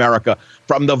save America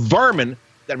from the vermin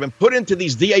that have been put into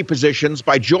these DA positions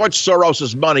by George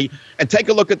Soros's money. And take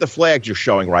a look at the flags you're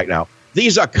showing right now.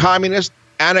 These are communist,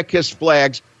 anarchist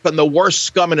flags from the worst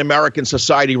scum in American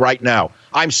society right now.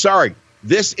 I'm sorry.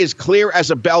 This is clear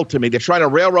as a bell to me. They're trying to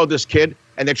railroad this kid,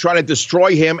 and they're trying to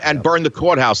destroy him and burn the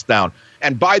courthouse down.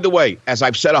 And by the way, as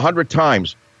I've said 100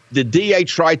 times, the DA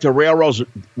tried to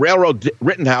railroad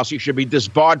Rittenhouse. He should be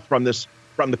disbarred from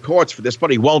the courts for this, but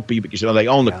he won't be because, they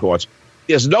own the courts.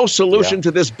 There's no solution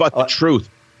to this but the truth.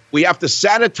 We have to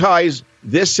sanitize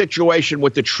this situation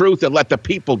with the truth and let the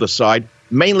people decide,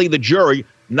 mainly the jury,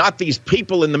 not these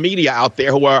people in the media out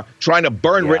there who are trying to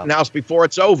burn Rittenhouse before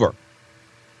it's over.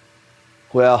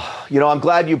 Well, I'm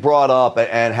glad you brought up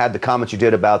and had the comments you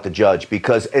did about the judge,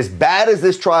 because as bad as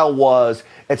this trial was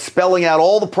at spelling out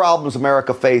all the problems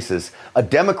America faces, a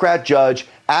Democrat judge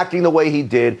acting the way he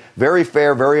did, very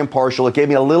fair, very impartial, it gave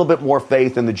me a little bit more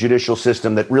faith in the judicial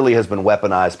system that really has been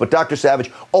weaponized. But Dr. Savage,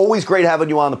 always great having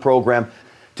you on the program.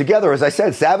 Together, as I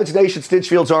said, Savage Nation,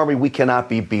 Stinchfield's Army, we cannot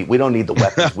be beat. We don't need the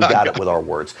weapons. We got it with our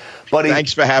words. Buddy,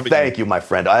 thanks for having me. Thank you, my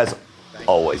friend. As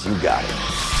always, you got it.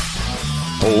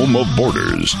 Home of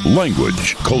borders,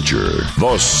 language, culture,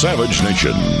 the Savage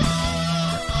Nation.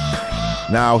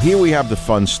 Now, here we have the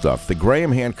fun stuff. The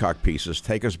Graham Hancock pieces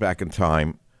take us back in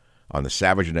time on the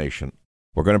Savage Nation.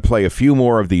 We're going to play a few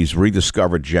more of these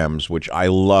rediscovered gems, which I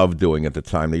loved doing at the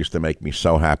time. They used to make me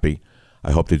so happy.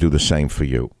 I hope they do the same for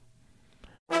you.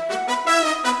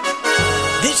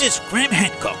 This is Graham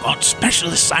Hancock on special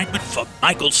assignment for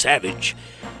Michael Savage.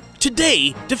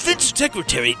 Today, Defense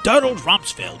Secretary Donald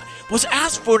Rumsfeld was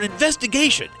asked for an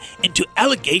investigation into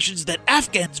allegations that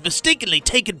Afghans mistakenly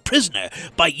taken prisoner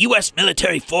by U.S.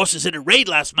 military forces in a raid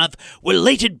last month were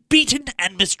later beaten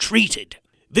and mistreated.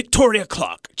 Victoria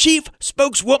Clark, chief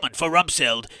spokeswoman for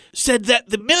Rumsfeld, said that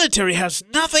the military has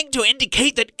nothing to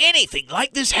indicate that anything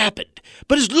like this happened,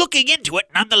 but is looking into it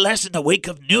nonetheless in the wake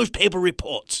of newspaper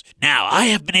reports. Now, I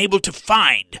have been able to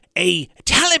find a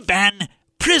Taliban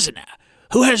prisoner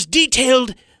who has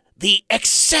detailed the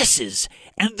excesses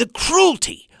and the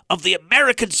cruelty of the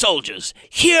American soldiers.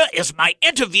 Here is my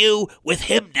interview with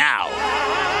him now.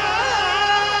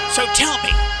 So tell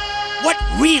me, what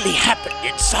really happened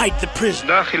inside the prison?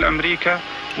 داخل أمريكا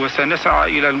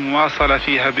وسنسعى إلى المواصلة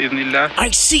فيها بإذن الله.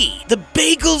 I see. The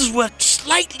bagels were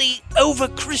slightly over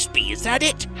crispy. Is that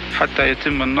it? حتى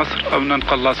يتم النصر أو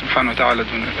نلقى الله سبحانه وتعالى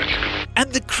دون ذلك.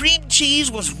 And the cream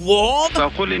cheese was warm?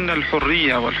 أقول إن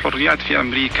الحرية والحريات في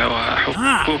أمريكا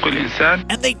وحقوق الإنسان.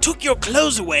 And they took your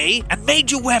clothes away and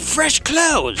made you wear fresh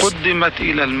clothes. قدمت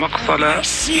إلى المقصلة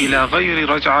إلى غير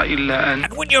رجعة إلا أن.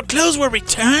 And when your clothes were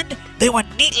returned, they were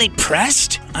neatly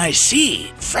pressed? I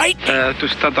see. Frightening.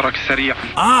 تستدرك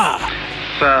سريعا.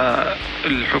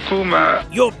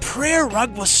 فالحكومة. Your prayer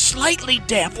rug was slightly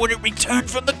damp when it returned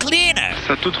from the cleaner.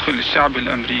 ستدخل الشعب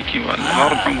الأمريكي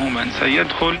والغرب عموما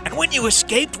سيدخل. And when you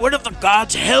escaped, one of the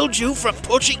guards held you from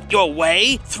pushing your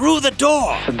way through the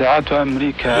door. صدعات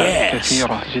أمريكا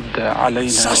كثيرة جدا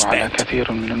علينا وعلى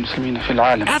كثير من المسلمين في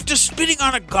العالم. After spitting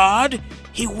on a guard,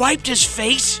 he wiped his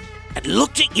face and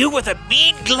looked at you with a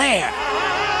mean glare.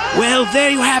 Well, there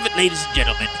you have it, ladies and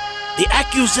gentlemen. The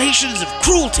accusations of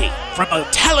cruelty from a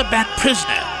Taliban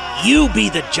prisoner. You be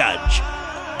the judge.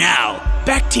 Now,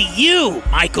 back to you,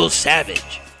 Michael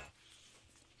Savage.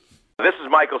 This is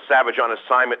Michael Savage on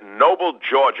assignment in Noble,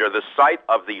 Georgia, the site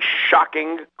of the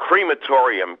shocking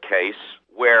crematorium case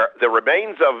where the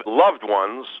remains of loved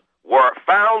ones were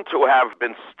found to have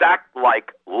been stacked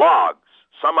like logs,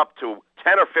 some up to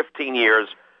 10 or 15 years,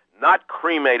 not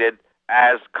cremated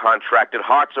as contracted.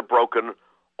 Hearts are broken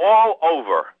all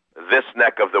over this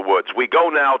neck of the woods. We go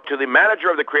now to the manager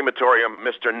of the crematorium,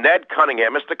 Mr. Ned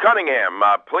Cunningham. Mr. Cunningham,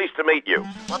 pleased to meet you.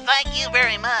 Well, thank you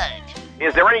very much.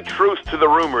 Is there any truth to the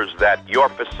rumors that your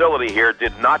facility here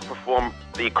did not perform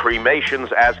the cremations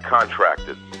as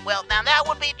contracted? Well, now that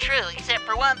would be true, except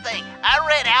for one thing. I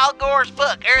read Al Gore's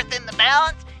book, Earth in the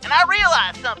Balance, and I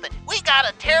realized something. We got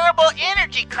a terrible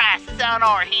energy crisis on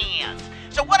our hands.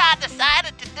 So what I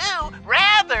decided to do,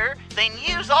 rather than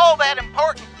use all that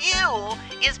important fuel,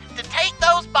 is to take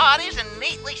those bodies and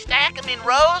neatly stack them in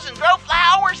rows and grow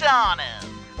flowers on them.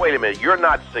 Wait a minute, you're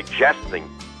not suggesting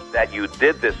that you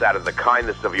did this out of the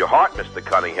kindness of your heart, Mr.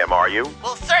 Cunningham, are you?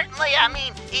 Well, certainly, I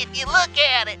mean, if you look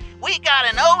at it, we got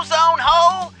an ozone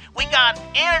hole, we got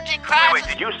energy crisis.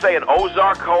 Wait, did you say an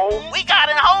Ozark hole? We got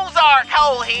an Ozark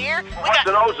hole here. What's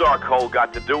an Ozark hole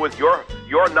got to do with your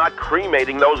you're not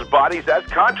cremating those bodies as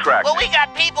contracted. Well, we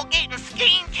got people getting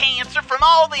skin cancer from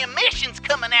all the emissions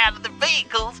coming out of the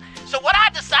vehicles. So what I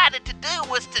decided to do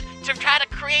was to try to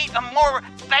create a more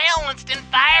balanced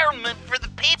environment for the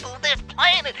people of this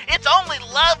planet. It's only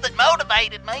love that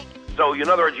motivated me. So, in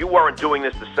other words, you weren't doing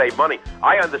this to save money.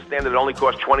 I understand that it only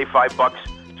costs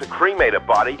 $25 to cremate a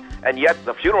body, and yet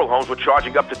the funeral homes were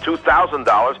charging up to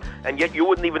 $2,000, and yet you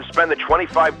wouldn't even spend the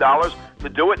 $25 to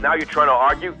do it. Now you're trying to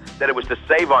argue that it was to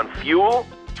save on fuel?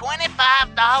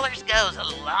 $25 goes a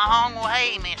long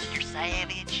way, Mr.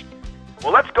 Savage.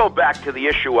 Well, let's go back to the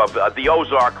issue of the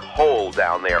Ozark Hole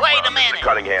down there. Wait a minute. Mr.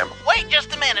 Cunningham. Wait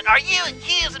just a minute. Are you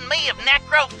accusing me of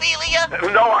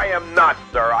necrophilia? No, I am not,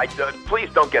 sir. Please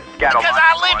don't get scattershot. Because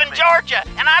I live in Georgia,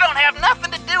 and I don't have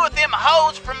nothing to do with them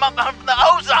hoes from the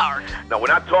Ozarks. No, we're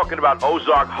not talking about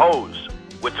Ozark hoes.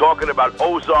 We're talking about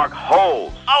Ozark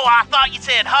holes. Oh, I thought you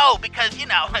said hoe because, you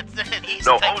know,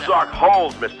 No, Ozark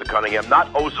holes, Mr. Cunningham, not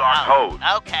Ozark hoes.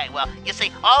 Okay, well, you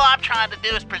see, all I'm trying to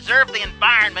do is preserve the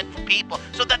environment for people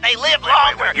so that they live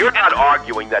longer. Wait. You're not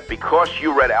arguing that because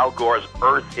you read Al Gore's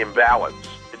Earth Imbalance,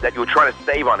 that you were trying to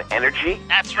save on energy?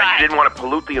 That's right. You didn't want to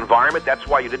pollute the environment? That's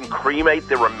why you didn't cremate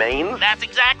the remains? That's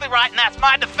exactly right, and that's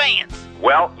my defense.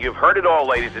 Well, you've heard it all,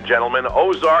 ladies and gentlemen.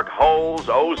 Ozark holes,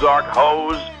 Ozark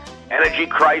hoes, energy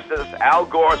crisis, Al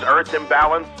Gore's Earth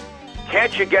Imbalance.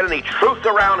 Can't you get any truth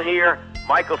around here?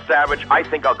 Michael Savage, I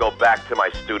think I'll go back to my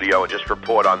studio and just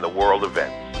report on the world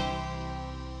events.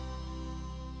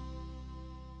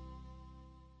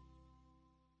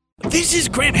 This is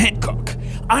Graham Hancock.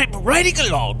 I'm riding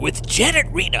along with Janet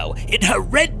Reno in her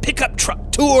red pickup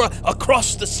truck tour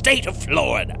across the state of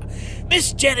Florida.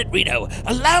 Miss Janet Reno,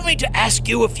 allow me to ask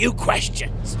you a few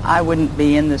questions. I wouldn't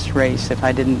be in this race if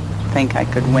I didn't think I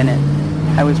could win it.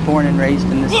 I was born and raised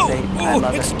in this state. I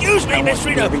love excuse me, Miss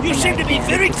Reno. You seem to be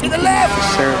very to the left. To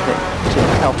serve it, to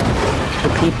help the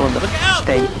people of the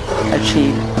state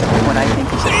achieve what I think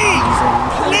is a dream.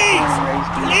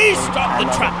 Please stop the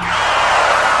truck.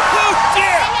 Oh,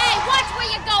 dear. Hey, watch where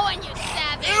you're going, you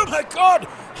savage. Oh, my God.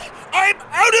 I'm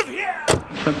out of here.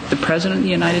 If the President of the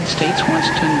United States wants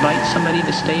to invite somebody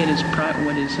to stay at his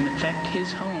what is in effect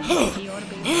his home, he ought to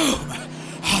be.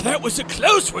 Oh, that was a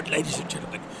close one, ladies and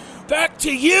gentlemen. Back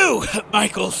to you,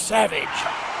 Michael Savage.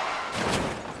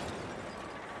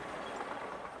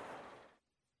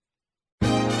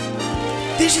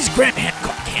 This is Graham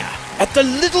Hancock here at the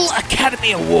Little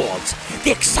Academy Awards.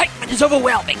 The excitement is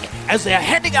overwhelming as they are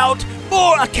handing out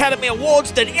more Academy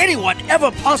Awards than anyone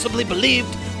ever possibly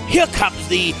believed. Here comes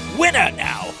the winner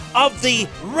now of the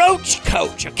Roach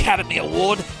Coach Academy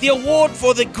Award, the award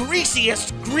for the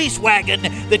greasiest grease wagon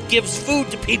that gives food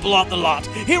to people on the lot.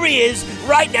 Here he is,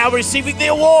 right now receiving the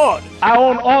award. I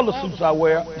own all the suits I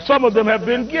wear. Some of them have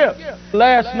been gifts.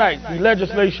 Last night, the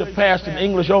legislature passed an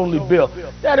English-only bill.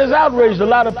 That has outraged a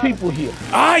lot of people here.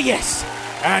 Ah, yes.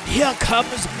 And here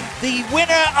comes the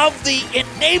winner of the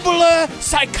Enabler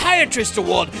Psychiatrist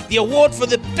Award, the award for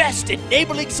the best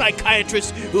enabling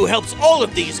psychiatrist who helps all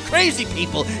of these crazy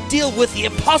people deal with the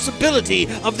impossibility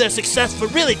of their success for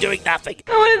really doing nothing.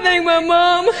 I want to thank my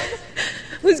mom,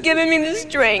 who's given me the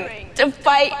strength to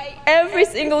fight every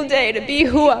single day to be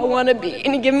who I want to be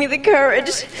and to give me the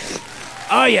courage.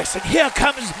 Ah, yes, and here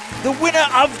comes the winner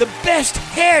of the Best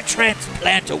Hair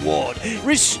Transplant Award,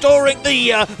 restoring the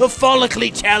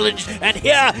follically challenged. And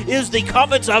here is the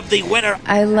comments of the winner.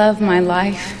 I love my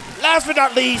life. Last but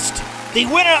not least, the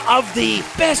winner of the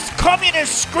Best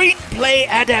Communist Screenplay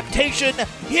Adaptation.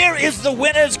 Here is the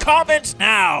winner's comments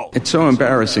now. It's so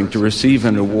embarrassing to receive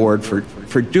an award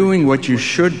for doing what you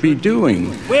should be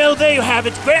doing. Well, there you have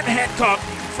it. Graham Hancock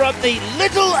from the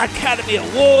Little Academy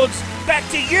Awards. Back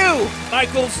to you,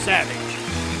 Michael Savage.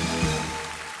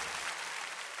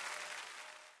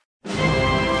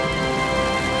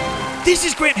 This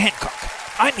is Graham Hancock.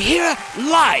 I'm here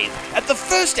live at the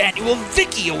first annual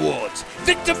Vicky Awards,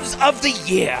 Victims of the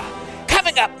Year.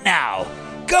 Coming up now,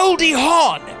 Goldie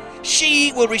Hawn.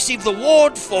 She will receive the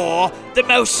award for the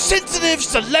most sensitive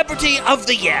celebrity of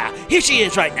the year. Here she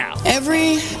is right now.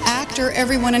 Every actor,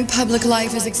 everyone in public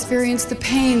life has experienced the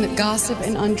pain that gossip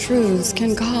and untruths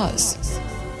can cause.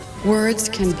 Words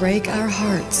can break our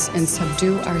hearts and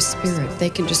subdue our spirit. They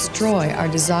can destroy our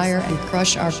desire and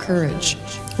crush our courage.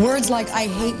 Words like I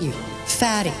hate you,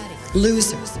 fatty,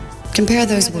 loser. Compare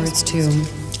those words to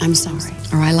I'm sorry,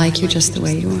 or I like you just the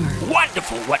way you are.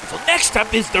 Wonderful, wonderful. Next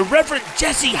up is the Reverend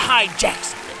Jesse Hyde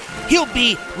Jackson. He'll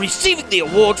be receiving the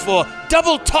award for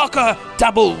Double Talker,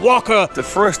 Double Walker. The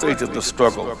first stage of the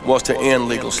struggle was to end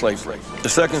legal slavery. The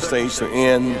second stage to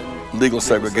end legal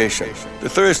segregation. The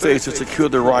third stage is to secure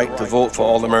the right to vote for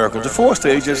all Americans. The fourth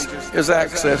stage is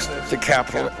access to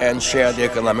capital and share the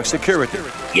economic security.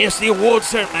 Yes, the award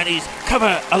ceremonies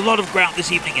cover a lot of ground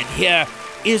this evening, and here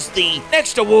is the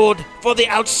next award for the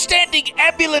Outstanding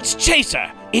Ambulance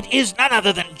Chaser. It is none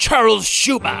other than Charles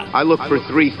Schumer. I look for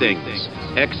three things: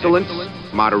 excellence,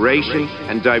 moderation,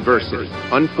 and diversity.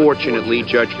 Unfortunately,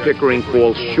 Judge Pickering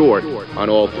falls short on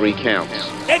all three counts.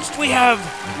 Next we have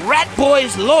Rat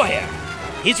Boy's lawyer.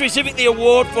 He's receiving the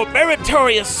award for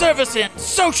meritorious service in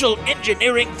social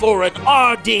engineering for an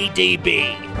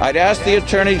RDDB. I'd ask the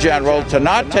Attorney General to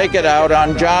not take it out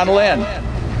on John Lynn,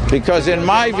 because in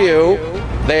my view,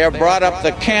 they have brought up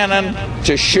the cannon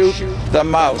to shoot the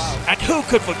mouse. And who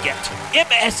could forget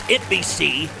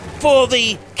MSNBC for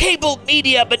the Cable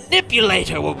Media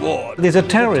Manipulator Award? These are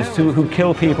terrorists who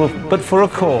kill people, but for a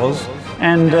cause,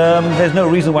 and there's no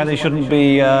reason why they shouldn't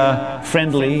be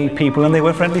friendly people, and they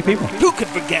were friendly people. Who could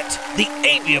forget the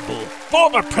amiable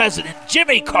former President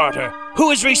Jimmy Carter,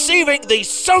 who is receiving the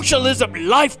Socialism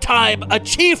Lifetime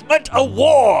Achievement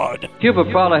Award? Cuba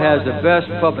probably has the best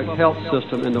public health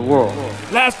system in the world.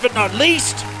 Last but not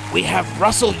least, we have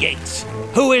Russell Yates,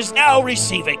 who is now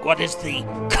receiving what is the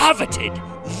coveted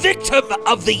Victim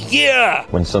of the Year.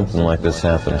 When something like this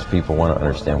happens, people want to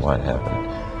understand why it happened.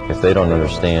 If they don't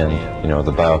understand,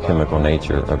 the biochemical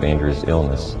nature of Andrea's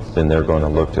illness, then they're going to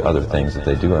look to other things that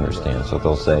they do understand. So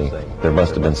they'll say, there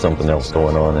must have been something else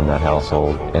going on in that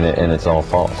household, and it's all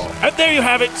false. And there you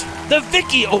have it, the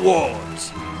Vicky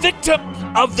Awards, Victim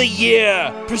of the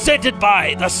Year, presented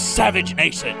by the Savage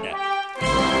Nation.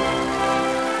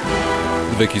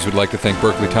 The Vickies would like to thank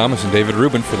Berkeley Thomas and David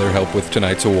Rubin for their help with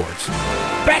tonight's awards.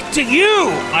 Back to you,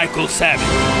 Michael Savage.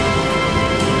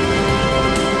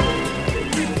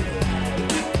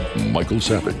 Michael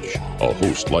Savage, a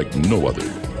host like no other.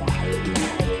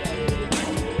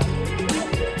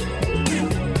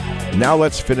 Now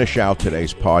let's finish out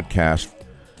today's podcast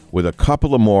with a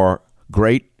couple of more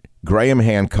great Graham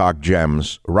Hancock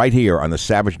gems right here on the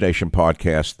Savage Nation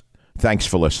podcast. Thanks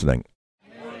for listening.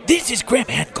 This is Graham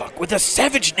Hancock with a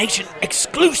Savage Nation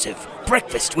exclusive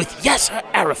breakfast with Yasser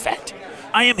Arafat.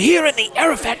 I am here in the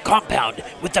Arafat compound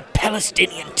with the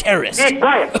Palestinian terrorist.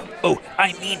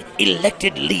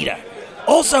 Elected leader.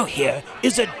 Also here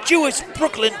is a Jewish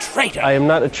Brooklyn traitor. I am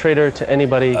not a traitor to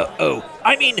anybody.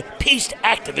 Peace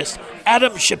activist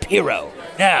Adam Shapiro.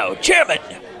 Now, Chairman,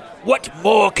 what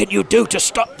more can you do to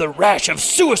stop the rash of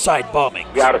suicide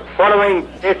bombings? We are following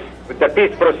this with the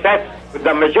peace process with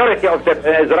the majority of the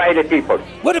Israeli people.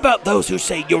 What about those who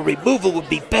say your removal would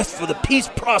be best for the peace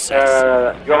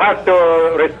process? You have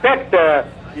to respect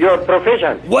your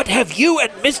profession. What have you and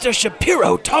Mr.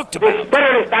 Shapiro talked about? The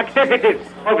terrorist activities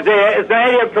of the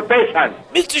Israeli occupation.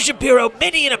 Mr. Shapiro,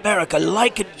 many in America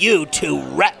liken you to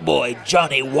rat boy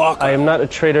Johnny Walker. I am not a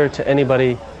traitor to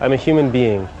anybody. I'm a human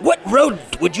being. What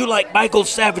rodent would you like Michael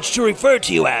Savage to refer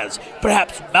to you as?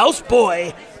 Perhaps mouse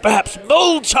boy? Perhaps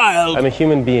mole child? I'm a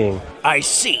human being. I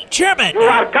see. Chairman! You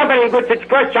are covering with this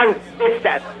question this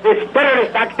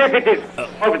terrorist activities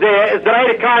of the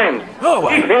Israeli crimes.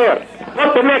 Be fair.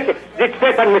 Not to make this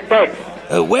fatal mistake.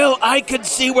 Well, I can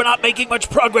see we're not making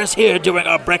much progress here during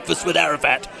our breakfast with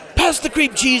Arafat. Pass the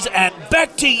cream cheese and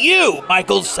back to you,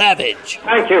 Michael Savage.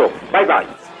 Thank you. Bye-bye.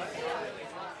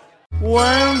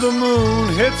 When the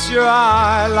moon hits your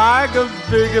eye like a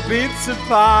big pizza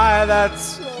pie,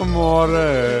 that's amore.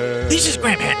 This is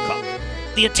Graham Hancock.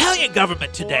 The Italian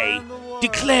government today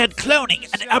declared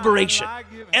cloning an aberration,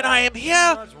 and I am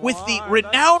here with the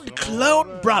renowned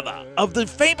clone brother of the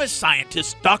famous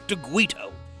scientist Dr.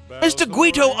 Guido. Mr.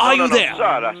 Guido, are you there?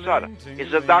 Sir.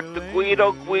 It's a Dr.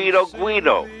 Guido.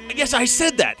 Yes, I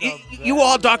said that. You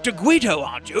are Dr. Guido,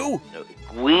 aren't you?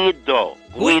 Guido,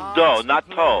 not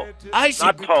To. I see.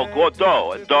 Not To,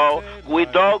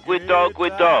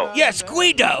 Guido. Yes,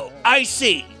 Guido. I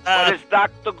see. What is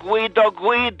Dr. Guido?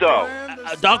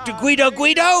 Dr.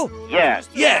 Guido? Yes.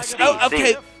 Yes.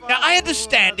 Okay. Now, I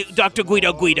understand, Dr.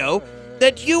 Guido,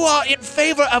 that you are in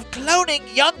favor of cloning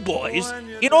young boys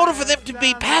in order for them to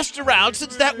be passed around,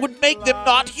 since that would make them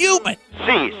not human.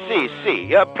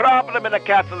 See. A problem in the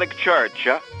Catholic Church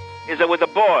is that with a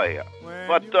boy.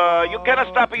 But you cannot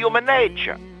stop human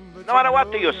nature. No matter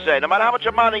what you say, no matter how much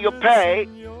money you pay,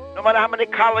 no matter how many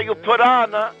color you put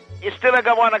on, you still going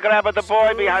to want to grab the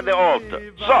boy behind the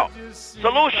altar. So,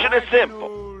 solution is simple.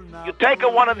 You take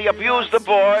one of the abused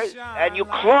boys and you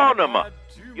clone him.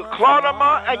 You clone him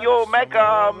and you make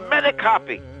a mini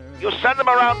copy. You send them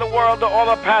around the world to all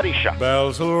the patty shops.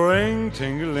 Bells will ring,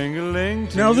 ting-a-ling-a-ling.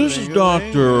 Now, this is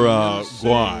Dr.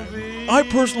 Guai. I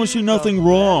personally see nothing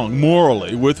wrong,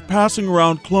 morally, with passing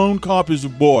around clone copies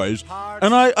of boys,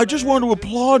 and I just want to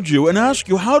applaud you and ask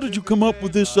you, how did you come up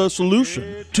with this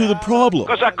solution to the problem?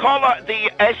 Because I call it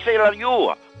the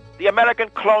ACLU, the American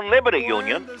Clone Liberty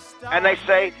Union, and they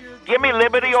say, give me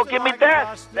liberty or give me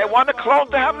death. They want the clone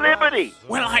to have liberty.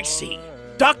 Well, I see.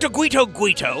 Dr. Guido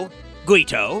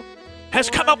has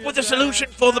come up with a solution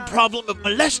for the problem of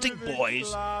molesting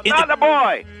boys. Not a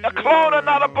boy. A clone and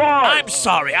not a boy. I'm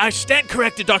sorry. I stand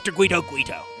corrected, Dr. Guido.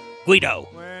 Guido.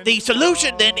 The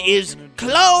solution then is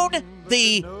clone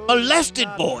the molested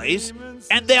boys,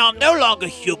 and they are no longer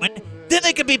human. Then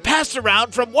they can be passed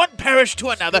around from one parish to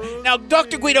another. Now,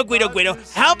 Dr. Guido,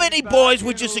 how many boys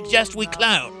would you suggest we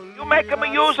clone? You make them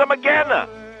and use them again.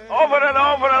 Over and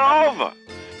over and over.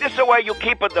 This is the way you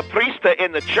keep the priest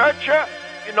in the church.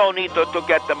 You don't need to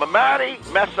get them married,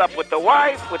 mess up with the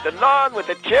wife, with the nun, with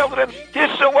the children.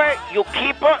 This is the way you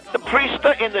keep the priest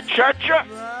in the church,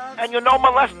 and you don't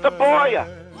molest the boy.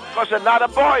 Because they're not a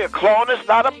boy. A clone is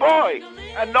not a boy.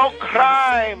 And no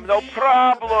crime, no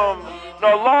problem,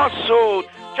 no lawsuit.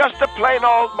 Just a plain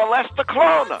old molester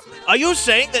cloner. Are you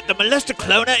saying that the molester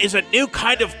cloner is a new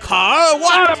kind of car, or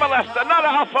what? Not a molester, not a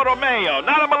Alfa Romeo,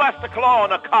 not a molester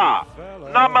cloner car.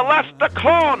 Not molester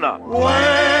cloner.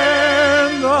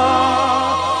 When the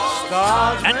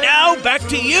stars and now back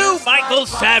to you, Michael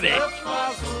Savage.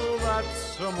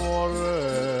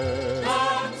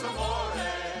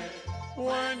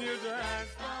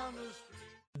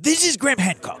 This is Graham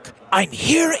Hancock. I'm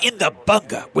here in the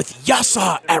bunker with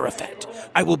Yasser Arafat.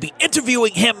 I will be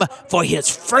interviewing him for his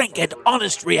frank and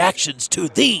honest reactions to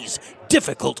these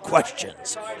difficult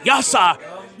questions. Yasser,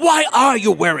 why are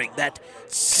you wearing that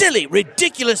silly,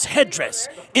 ridiculous headdress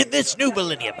in this new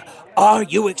millennium? Are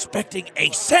you expecting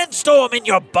a sandstorm in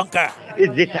your bunker?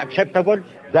 Is this acceptable?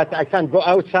 That I can't go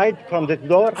outside from this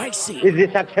door? I see. Is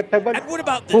this acceptable? And what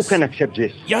about this? Who can accept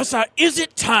this? Yasser, is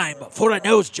it time for a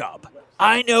nose job?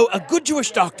 I know a good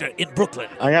Jewish doctor in Brooklyn.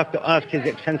 I have to ask His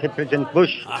Excellency President Bush.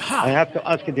 Aha. I have to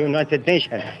ask the United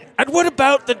Nations. And what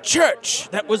about the church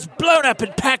that was blown up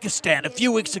in Pakistan a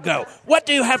few weeks ago? What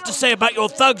do you have to say about your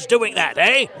thugs doing that,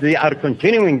 eh? They are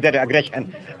continuing their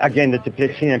aggression against the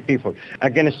Palestinian people,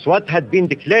 against what had been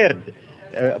declared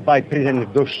by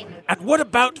President Bush. And what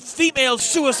about female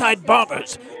suicide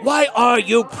bombers? Why are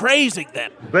you praising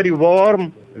them? Very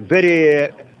warm,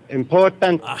 very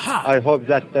important. Aha. I hope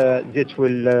that this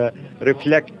will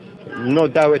reflect, no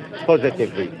doubt,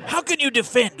 positively. How can you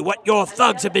defend what your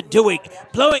thugs have been doing,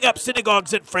 blowing up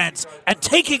synagogues in France and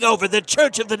taking over the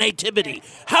Church of the Nativity?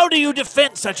 How do you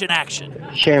defend such an action?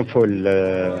 Shameful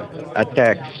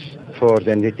attacks for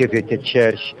the Nativity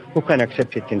Church. Who can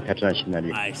accept it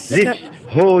internationally? I see. This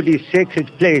holy, sacred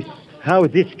place, how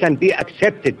this can be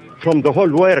accepted from the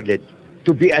whole world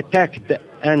to be attacked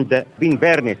and being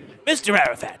burned. Mr.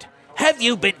 Arafat, have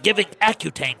you been giving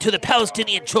Accutane to the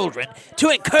Palestinian children to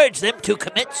encourage them to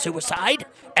commit suicide?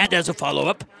 And as a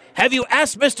follow-up, have you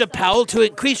asked Mr. Powell to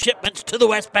increase shipments to the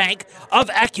West Bank of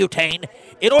Accutane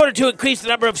in order to increase the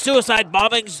number of suicide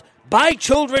bombings by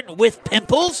children with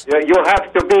pimples? You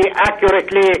have to be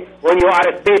accurately when you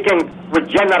are speaking with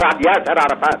General Yasser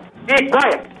Arafat. Be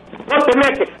quiet. Not to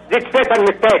make this fatal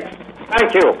mistakes.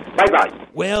 Thank you. Bye-bye.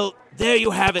 Well, there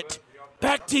you have it.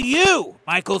 Back to you,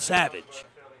 Michael Savage.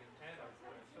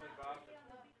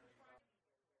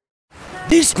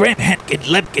 This Graham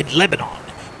Hancock in Lebanon,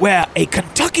 where a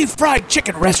Kentucky Fried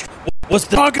Chicken restaurant was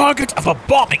the target of a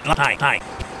bombing last night.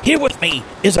 Here with me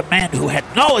is a man who had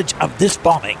knowledge of this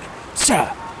bombing.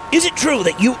 Sir, is it true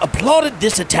that you applauded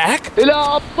this attack? إلى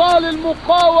أبطال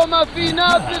المقاومة في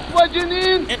نابلس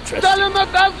وجنين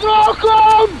سلمت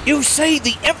أذرعكم! You say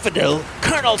the infidel,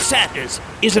 Colonel Sanders,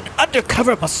 is an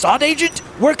undercover Mossad agent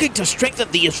working to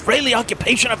strengthen the Israeli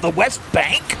occupation of the West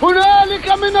Bank? هنالك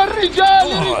من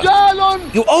الرجال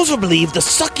رجال! You also believe the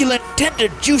succulent, tender,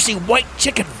 juicy white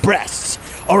chicken breasts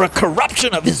are a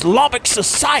corruption of Islamic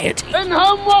society.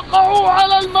 إنهم وقعوا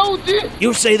على الموت.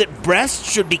 You say that breasts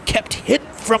should be kept hidden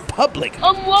from public.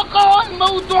 أم وقع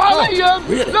الموت عليهم.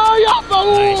 Really? لا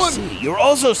يعبرون. I see. You're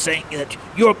also saying that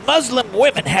your Muslim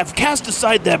women have cast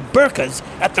aside their burqas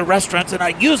at the restaurants and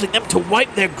are using them to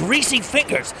wipe their greasy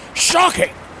fingers.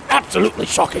 Shocking! Absolutely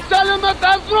shocking. سلمت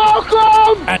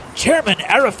أذرعكم. And Chairman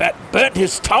Arafat burned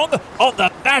his tongue on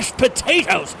the mashed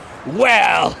potatoes.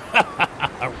 Well,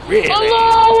 really?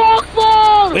 Allahu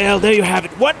Akbar! Well, there you have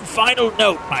it. One final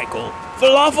note, Michael.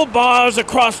 Falafel bars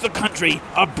across the country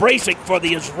are bracing for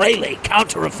the Israeli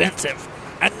counteroffensive.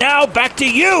 And now back to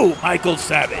you, Michael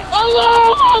Savage.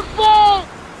 Allahu Akbar!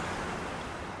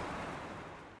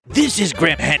 This is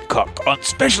Graham Hancock on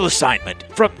special assignment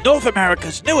from North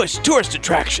America's newest tourist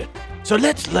attraction, So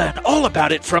let's learn all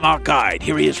about it from our guide.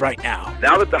 Here he is right now.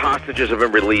 Now that the hostages have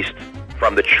been released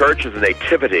from the Church of the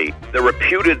Nativity, the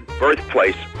reputed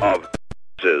birthplace of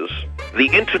the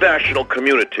international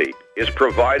community is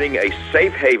providing a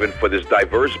safe haven for this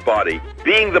diverse body.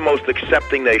 Being the most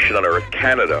accepting nation on earth,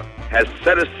 Canada has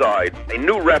set aside a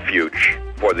new refuge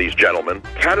for these gentlemen.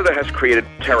 Canada has created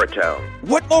Terror Town.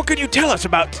 What more can you tell us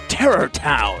about Terror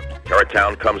Town? Terror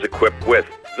Town comes equipped with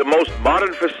the most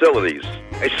modern facilities,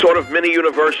 a sort of mini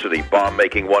university, bomb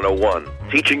making 101,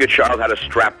 teaching a child how to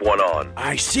strap one on.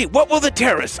 I see. What will the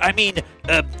terrorists,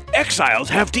 exiles,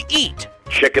 have to eat?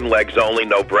 Chicken legs only,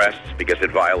 no breasts, because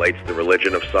it violates the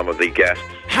religion of some of the guests.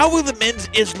 How will the men's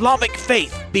Islamic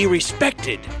faith be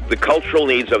respected? The cultural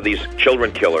needs of these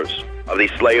children killers, of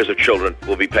these slayers of children,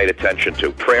 will be paid attention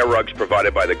to. Prayer rugs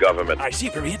provided by the government. I see,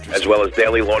 very interesting. As well as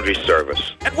daily laundry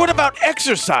service. And what about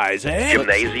exercise,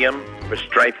 Gymnasium for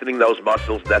strengthening those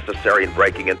muscles necessary in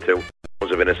breaking into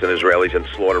of innocent Israelis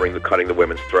and cutting the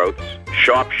women's throats.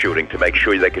 Sharpshooting to make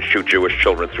sure they can shoot Jewish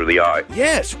children through the eye.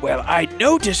 Yes, well, I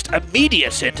noticed a media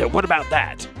center. What about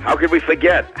that? How could we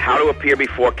forget how to appear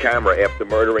before camera after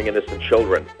murdering innocent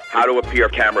children? How to appear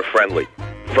camera-friendly.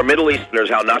 For Middle Easterners,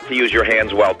 how not to use your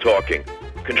hands while talking.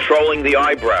 Controlling the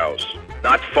eyebrows.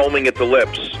 Not foaming at the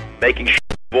lips. Making sure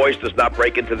the voice does not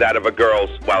break into that of a girl's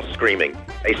while screaming.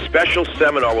 A special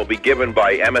seminar will be given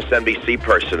by MSNBC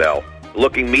personnel,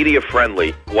 looking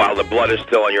media-friendly while the blood is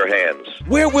still on your hands.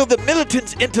 Where will the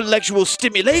militants' intellectual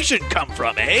stimulation come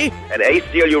from, An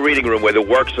ACLU reading room where the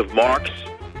works of Marx,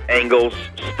 Engels,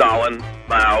 Stalin,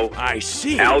 Mao, I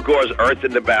see. Al Gore's Earth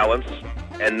into Balance,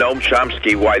 and Noam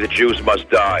Chomsky, Why the Jews Must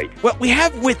Die. Well, we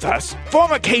have with us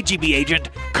former KGB agent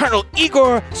Colonel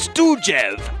Igor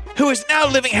Stujev, who is now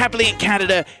living happily in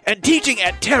Canada and teaching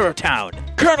at Terror Town.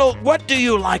 Colonel, what do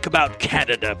you like about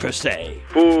Canada, per se?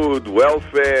 Food,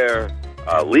 welfare,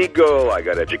 legal, I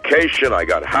got education, I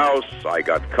got house, I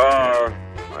got car,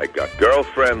 I got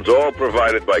girlfriends, all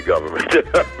provided by government.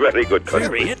 Very good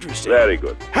country. Very interesting. Very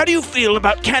good. How do you feel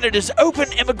about Canada's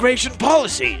open immigration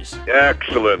policies?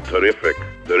 Excellent, terrific.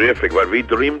 What we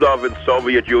dreamed of in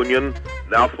Soviet Union,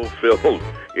 now fulfilled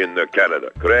in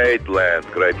Canada. Great land.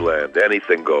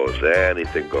 Anything goes.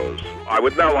 I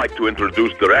would now like to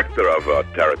introduce Director of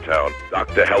Terror Town,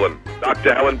 Dr. Helen.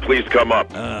 Dr. Helen, please come up.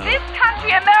 This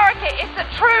country, America, is a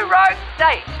true rogue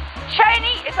state.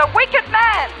 Cheney is a wicked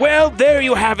man. Well, there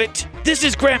you have it. This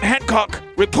is Graham Hancock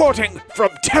reporting from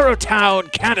Terror Town,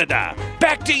 Canada.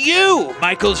 Back to you,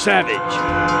 Michael Savage.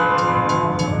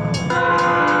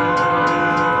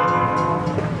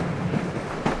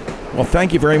 Well,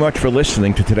 thank you very much for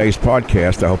listening to today's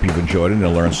podcast. I hope you've enjoyed it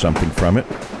and learned something from it.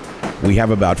 We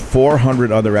have about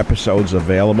 400 other episodes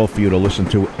available for you to listen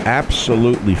to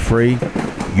absolutely free.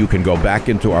 You can go back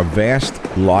into our vast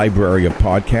library of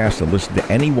podcasts and listen to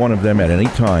any one of them at any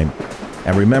time.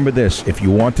 And remember this, if you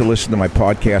want to listen to my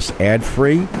podcast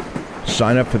ad-free,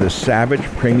 sign up for the Savage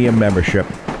Premium membership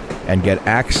and get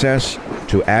access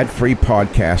to ad-free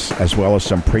podcasts as well as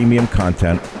some premium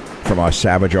content from our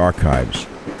Savage archives.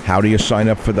 How do you sign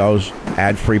up for those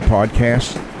ad-free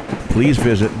podcasts? Please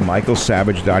visit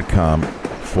michaelsavage.com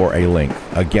for a link.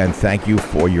 Again, thank you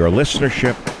for your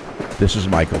listenership. This is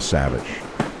Michael Savage.